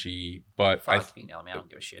AMG, but I don't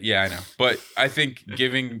give a shit. Yeah, I know. But I think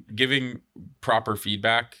giving proper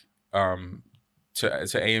feedback to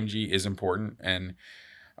AMG is important. And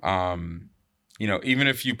even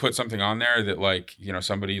if you put something on there that like,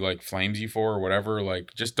 somebody like flames you for or whatever,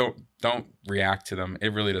 like just don't react to them.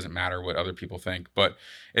 It really doesn't matter what other people think. But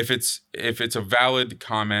if it's a valid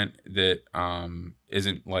comment that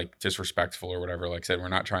isn't like disrespectful or whatever, like I said, we're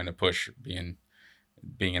not trying to push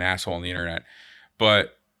being an asshole on the internet.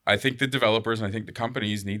 But I think the developers and I think the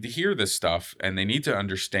companies need to hear this stuff, and they need to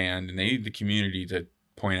understand, and they need the community to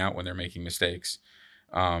point out when they're making mistakes,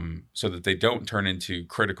 so that they don't turn into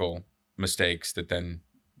critical mistakes that then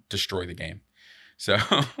destroy the game. So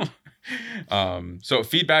so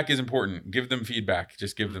feedback is important. Give them feedback.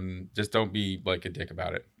 Just don't be like a dick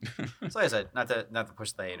about it. So like I said, not to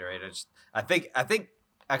push the hater, right? I think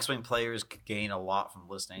X-Wing players could gain a lot from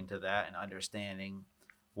listening to that and understanding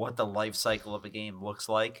what the life cycle of a game looks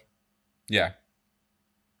like. Yeah.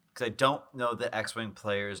 Because I don't know that X-Wing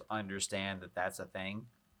players understand that that's a thing.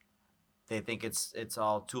 They think it's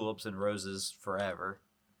all tulips and roses forever.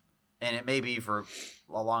 And it may be for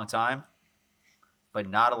a long time, but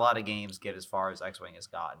not a lot of games get as far as X-Wing has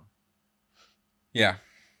gotten. Yeah.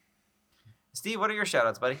 Steve, what are your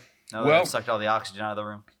shout-outs, buddy? No, well, I've sucked all the oxygen out of the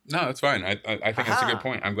room. No, that's fine. I think that's a good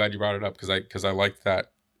point. I'm glad you brought it up because I liked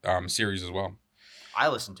that series as well. I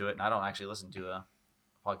listened to it, and I don't actually listen to a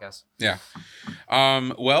podcast. Yeah.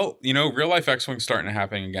 Well, real life X-Wing's starting to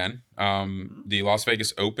happen again. The Las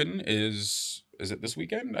Vegas Open is it this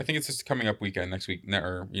weekend? I think it's just coming up weekend next week.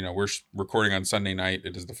 Or we're recording on Sunday night.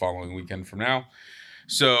 It is the following weekend from now.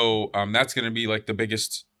 So that's going to be like the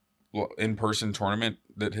biggest in-person tournament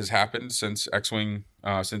that has happened since X-Wing,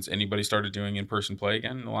 since anybody started doing in-person play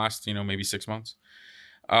again in the last maybe 6 months.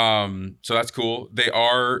 So that's cool.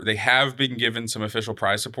 They have been given some official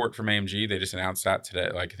prize support from AMG. They just announced that today,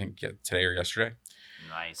 like I think today or yesterday.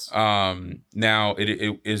 Nice. Now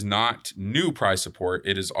it is not new prize support.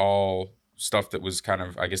 It is all stuff that was kind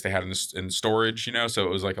of, I guess they had in storage, so it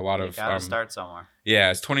was like a lot of gotta start somewhere. Yeah,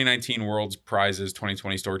 it's 2019 World's prizes,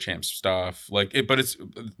 2020 Store Champs stuff. But it's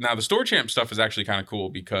now the Store Champ stuff is actually kind of cool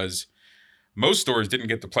because most stores didn't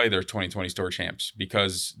get to play their 2020 Store Champs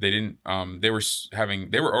because they didn't. They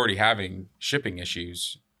were already having shipping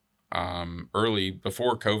issues early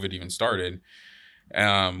before COVID even started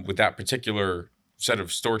with that particular set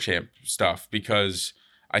of Store Champ stuff, because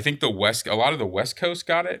I think a lot of the West Coast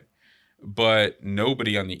got it, but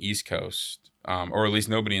nobody on the East Coast, or at least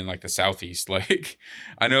nobody in like the Southeast. Like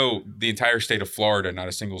I know the entire state of Florida, not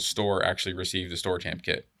a single store actually received a Store Champ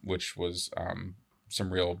kit, which was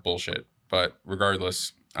some real bullshit. But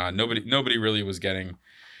regardless, nobody really was getting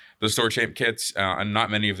the Store Champ kits, and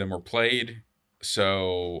not many of them were played.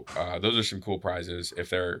 So those are some cool prizes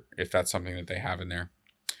if that's something that they have in there.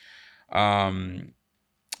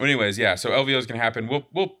 Anyways, yeah. So LVO is gonna happen.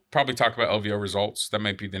 We'll probably talk about LVO results. That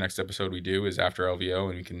might be the next episode we do, is after LVO,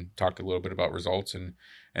 and we can talk a little bit about results and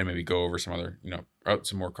maybe go over some other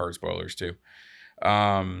some more card spoilers too.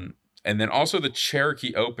 And then also the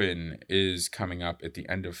Cherokee Open is coming up at the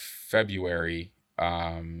end of February.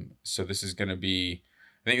 So this is going to be,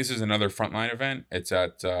 I think this is another Frontline event. It's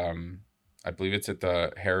at, I believe it's at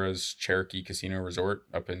the Harrah's Cherokee Casino Resort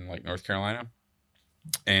up in like North Carolina.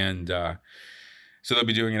 And so they'll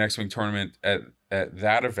be doing an X-Wing tournament at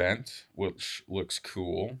that event, which looks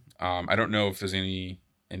cool. I don't know if there's any,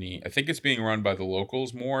 I think it's being run by the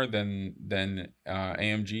locals more than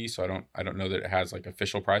AMG, so I don't know that it has like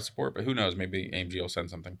official prize support, but who knows, maybe AMG will send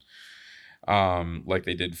something like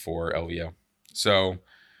they did for LVO. So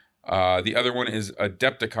the other one is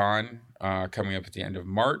Adepticon coming up at the end of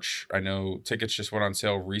March. I know tickets just went on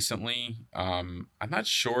sale recently. I'm not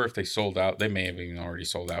sure if they sold out. They may have even already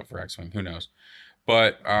sold out for X-Wing, who knows.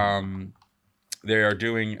 But they are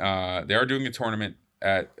doing a tournament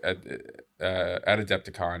at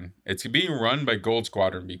Adepticon. It's being run by Gold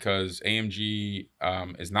Squadron because AMG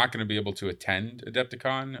is not going to be able to attend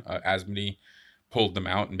Adepticon. Asmodee pulled them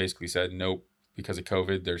out and basically said nope, because of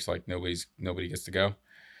COVID. There's like nobody gets to go.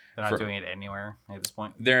 They're not doing it anywhere at this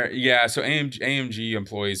point. So AMG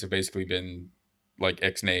employees have basically been like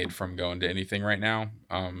ixnayed from going to anything right now.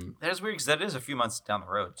 That's weird because that is a few months down the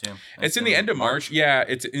road too. It's in the end of March. Yeah,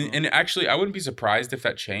 and actually I wouldn't be surprised if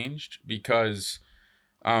that changed because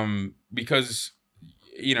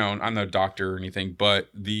I'm no doctor or anything, but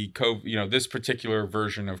the COVID, this particular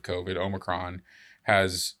version of COVID, Omicron,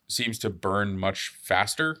 seems to burn much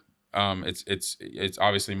faster. It's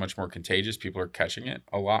obviously much more contagious. People are catching it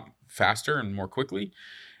a lot faster and more quickly.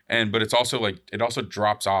 But it's also it also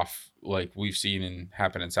drops off, like we've seen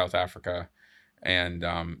happen in South Africa, and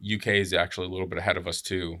UK is actually a little bit ahead of us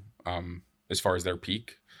too, as far as their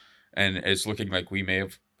peak, and it's looking like we may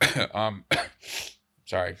have,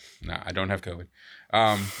 sorry, no, I don't have COVID,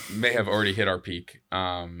 may have already hit our peak,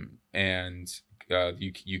 and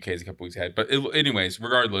UK is a couple weeks ahead. But anyways,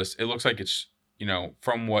 regardless, it looks like it's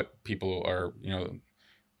from what people are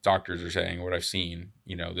doctors are saying, what I've seen,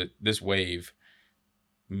 that this wave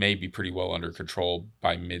may be pretty well under control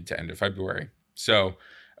by mid to end of February. So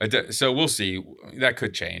we'll see. That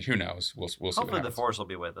could change. Who knows? We'll see. Hopefully the Force will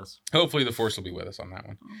be with us. Hopefully the Force will be with us on that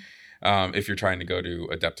one. If you're trying to go to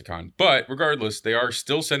Adepticon. But regardless, they are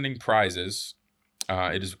still sending prizes.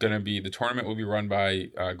 It is going to be, the tournament will be run by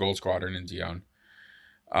Gold Squadron and Dion.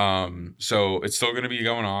 So it's still going to be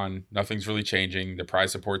going on. Nothing's really changing. The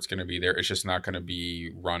prize support's going to be there. It's just not going to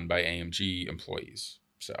be run by AMG employees.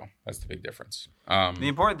 So that's the big difference. The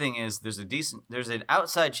important thing is there's an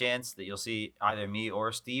outside chance that you'll see either me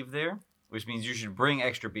or Steve there, which means you should bring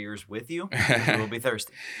extra beers with you. You will be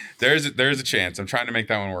thirsty. There's a chance. I'm trying to make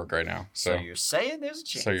that one work right now. So you're saying there's a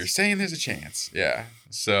chance. So you're saying there's a chance. Yeah.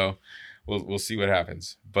 So we'll see what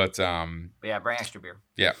happens. But yeah, bring extra beer.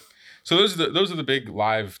 Yeah. So those are the big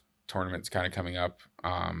live tournaments kind of coming up.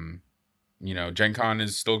 Gen Con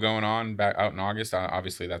is still going on back out in August.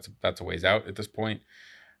 Obviously that's a ways out at this point.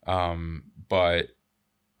 But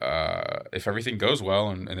if everything goes well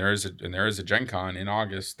and there is a Gen Con in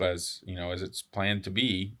August as it's planned to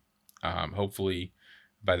be, hopefully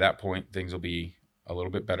by that point things will be a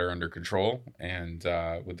little bit better under control and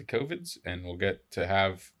with the COVIDs, and we'll get to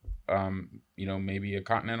have maybe a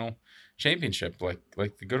continental championship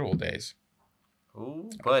like the good old days. Ooh,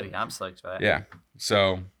 buddy, I'm psyched for that. Yeah.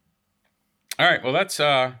 So all right, well that's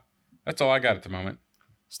all I got at the moment.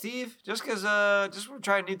 Steve, just because we're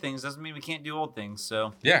trying new things doesn't mean we can't do old things.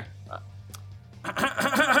 So yeah.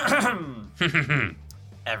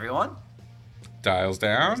 Everyone, dials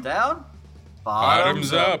down,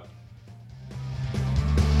 bottoms up.